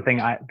the thing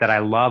that I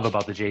love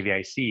about the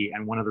JVIC.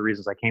 And one of the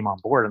reasons I came on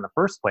board in the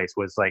first place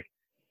was like,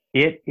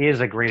 it is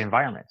a great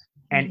environment.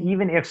 And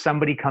even if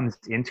somebody comes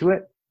into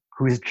it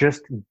who's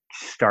just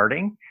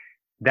starting,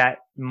 that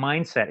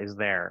mindset is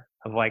there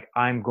of like,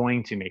 I'm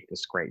going to make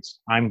this great.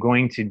 I'm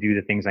going to do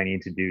the things I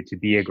need to do to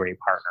be a great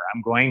partner.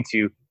 I'm going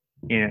to,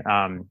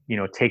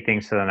 take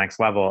things to the next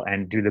level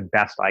and do the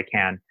best I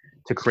can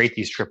to create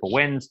these triple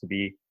wins, to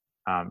be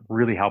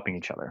really helping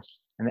each other.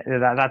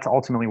 And that's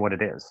ultimately what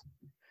it is.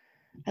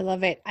 I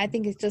love it. I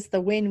think it's just the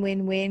win,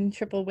 win, win,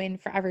 triple win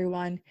for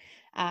everyone.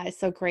 It's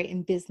so great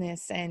in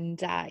business. And,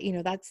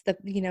 that's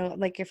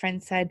like your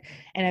friend said,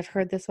 and I've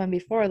heard this one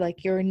before,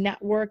 like your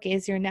network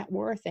is your net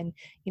worth. And,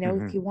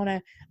 if you want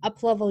to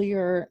up level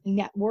your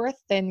net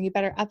worth, then you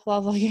better up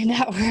level your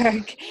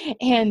network.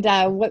 And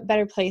what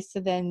better place to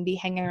then be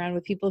hanging around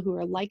with people who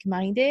are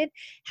like-minded,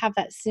 have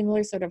that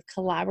similar sort of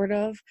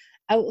collaborative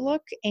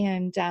outlook,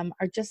 and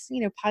are just,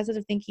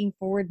 positive thinking,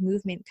 forward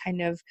movement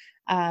kind of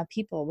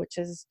people, which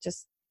is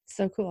just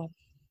so cool.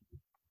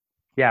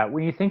 Yeah,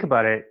 when you think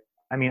about it,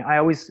 I mean,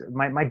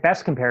 my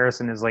best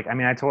comparison is like, I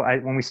mean,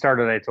 when we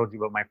started, I told you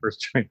about my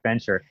first joint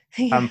venture.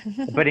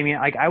 But I mean,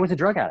 like I was a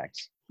drug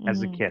addict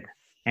as a kid,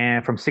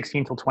 and from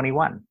 16 till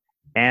 21.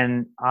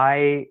 And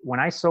when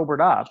I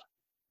sobered up,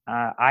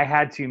 I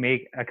had to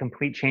make a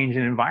complete change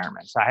in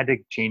environment. So I had to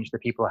change the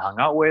people I hung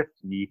out with,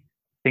 the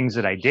things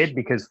that I did,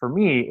 because for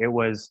me, it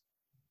was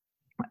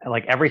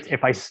like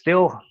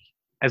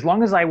as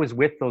long as I was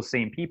with those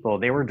same people,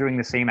 they were doing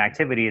the same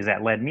activities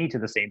that led me to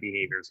the same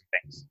behaviors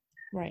and things.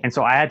 Right. And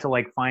so I had to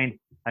like find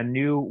a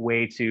new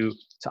way to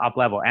up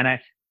level. And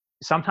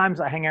sometimes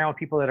I hang around with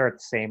people that are at the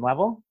same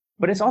level,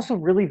 but it's also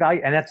really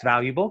and that's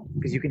valuable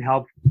because you can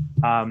help,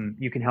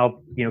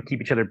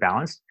 keep each other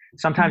balanced.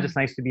 Sometimes it's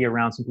nice to be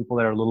around some people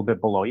that are a little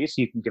bit below you,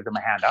 so you can give them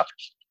a hand up.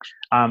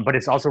 But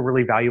it's also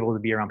really valuable to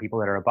be around people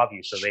that are above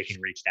you, so they can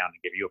reach down and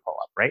give you a pull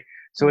up, right?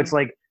 So it's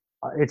like,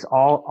 it's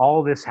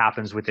all this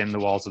happens within the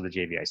walls of the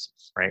JVIC,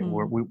 right?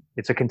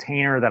 It's a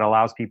container that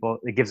allows people,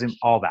 it gives them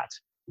all that,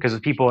 because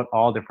there's people at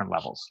all different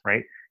levels,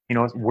 right?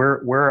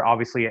 We're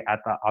obviously at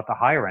the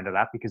higher end of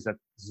that, because this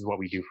is what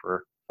we do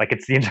for, like,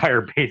 it's the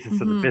entire basis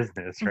of the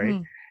business,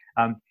 right?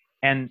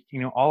 And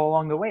all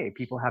along the way,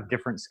 people have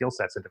different skill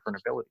sets and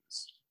different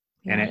abilities,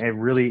 and it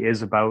really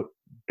is about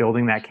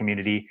building that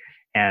community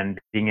and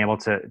being able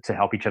to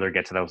help each other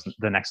get to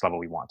the next level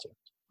we want to.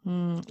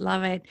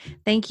 Love it.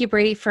 Thank you,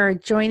 Brady, for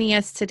joining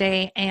us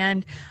today.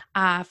 And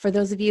for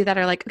those of you that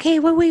are like, okay,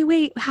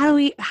 wait, how do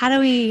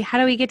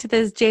we get to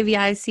this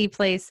JVIC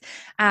place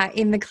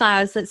in the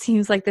clouds? That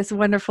seems like this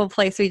wonderful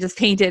place we just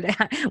painted,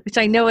 which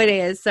I know it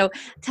is. So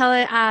tell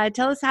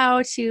us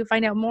how to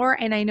find out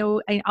more. And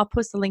I'll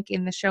post a link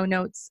in the show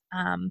notes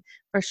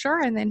for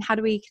sure. And then how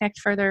do we connect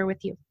further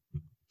with you?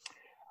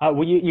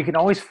 Well, you can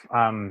always,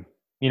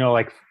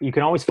 you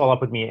can always follow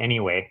up with me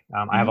anyway.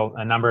 I have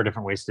a number of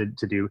different ways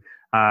to do.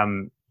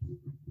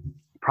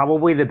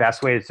 Probably the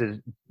best way is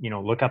to,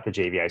 look up the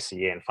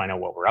JVIC and find out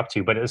what we're up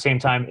to. But at the same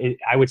time,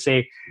 I would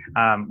say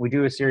we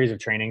do a series of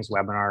trainings,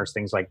 webinars,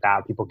 things like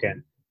that. People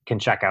can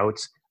check out.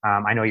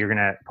 I know you're going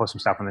to post some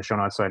stuff in the show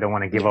notes, so I don't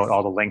want to give out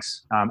all the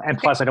links.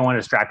 Plus, I don't want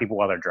to distract people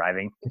while they're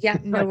driving. Yeah,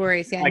 no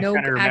worries. Yeah, no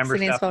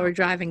accidents while we're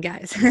driving,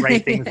 guys.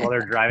 Write things while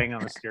they're driving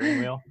on the steering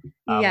wheel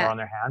or on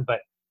their hand. But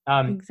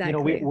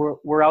exactly.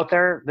 We're out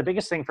there. The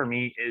biggest thing for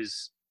me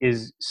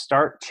is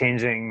start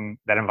changing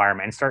that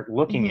environment and start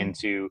looking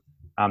into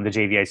the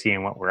JVIC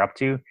and what we're up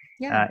to.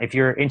 Yeah. If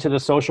you're into the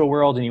social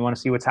world and you want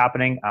to see what's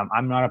happening,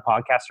 I'm not a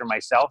podcaster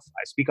myself.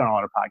 I speak on a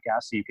lot of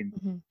podcasts, so you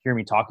can hear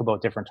me talk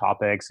about different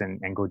topics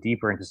and go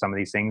deeper into some of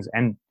these things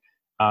and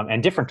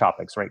different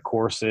topics, right?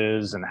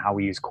 Courses and how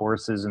we use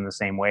courses in the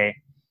same way.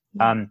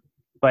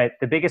 But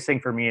the biggest thing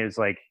for me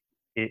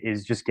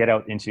is just get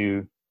out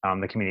into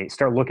the community.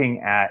 Start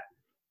looking at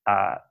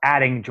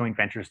adding joint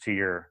ventures to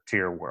your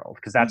world,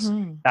 because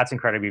that's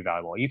incredibly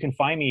valuable. You can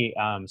find me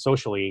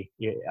socially.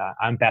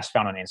 I'm best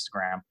found on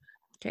Instagram.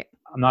 Okay.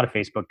 I'm not a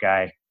Facebook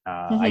guy.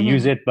 I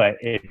use it, but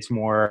it's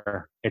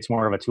more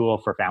of a tool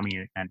for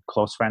family and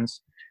close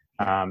friends.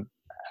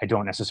 I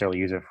don't necessarily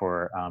use it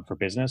for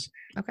business.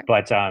 Okay.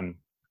 But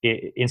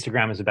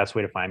Instagram is the best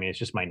way to find me. It's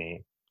just my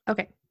name.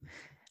 Okay.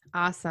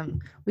 Awesome.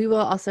 We will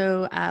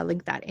also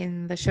link that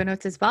in the show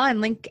notes as well,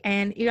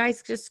 and you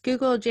guys just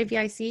Google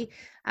JVIC,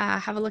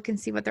 have a look and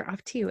see what they're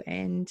up to.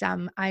 And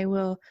I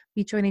will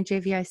be joining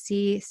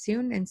JVIC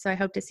soon, and so I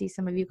hope to see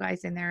some of you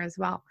guys in there as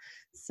well.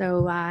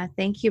 So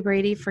thank you,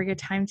 Brady, for your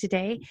time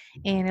today,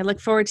 and I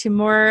look forward to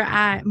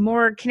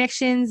more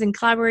connections and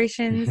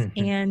collaborations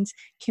and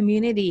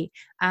community,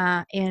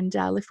 and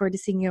look forward to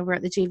seeing you over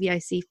at the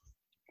JVIC.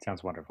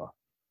 Sounds wonderful.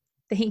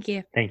 Thank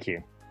you. Thank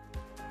you.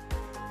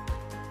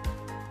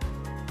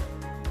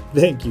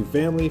 Thank you,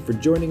 family, for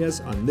joining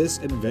us on this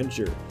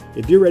adventure.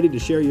 If you're ready to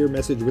share your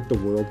message with the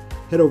world,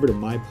 head over to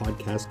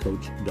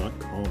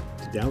mypodcastcoach.com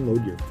to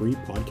download your free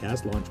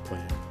podcast launch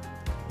plan.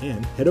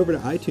 And head over to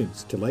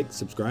iTunes to like,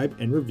 subscribe,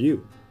 and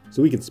review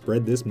so we can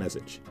spread this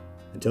message.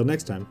 Until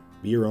next time,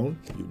 be your own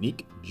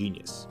unique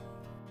genius.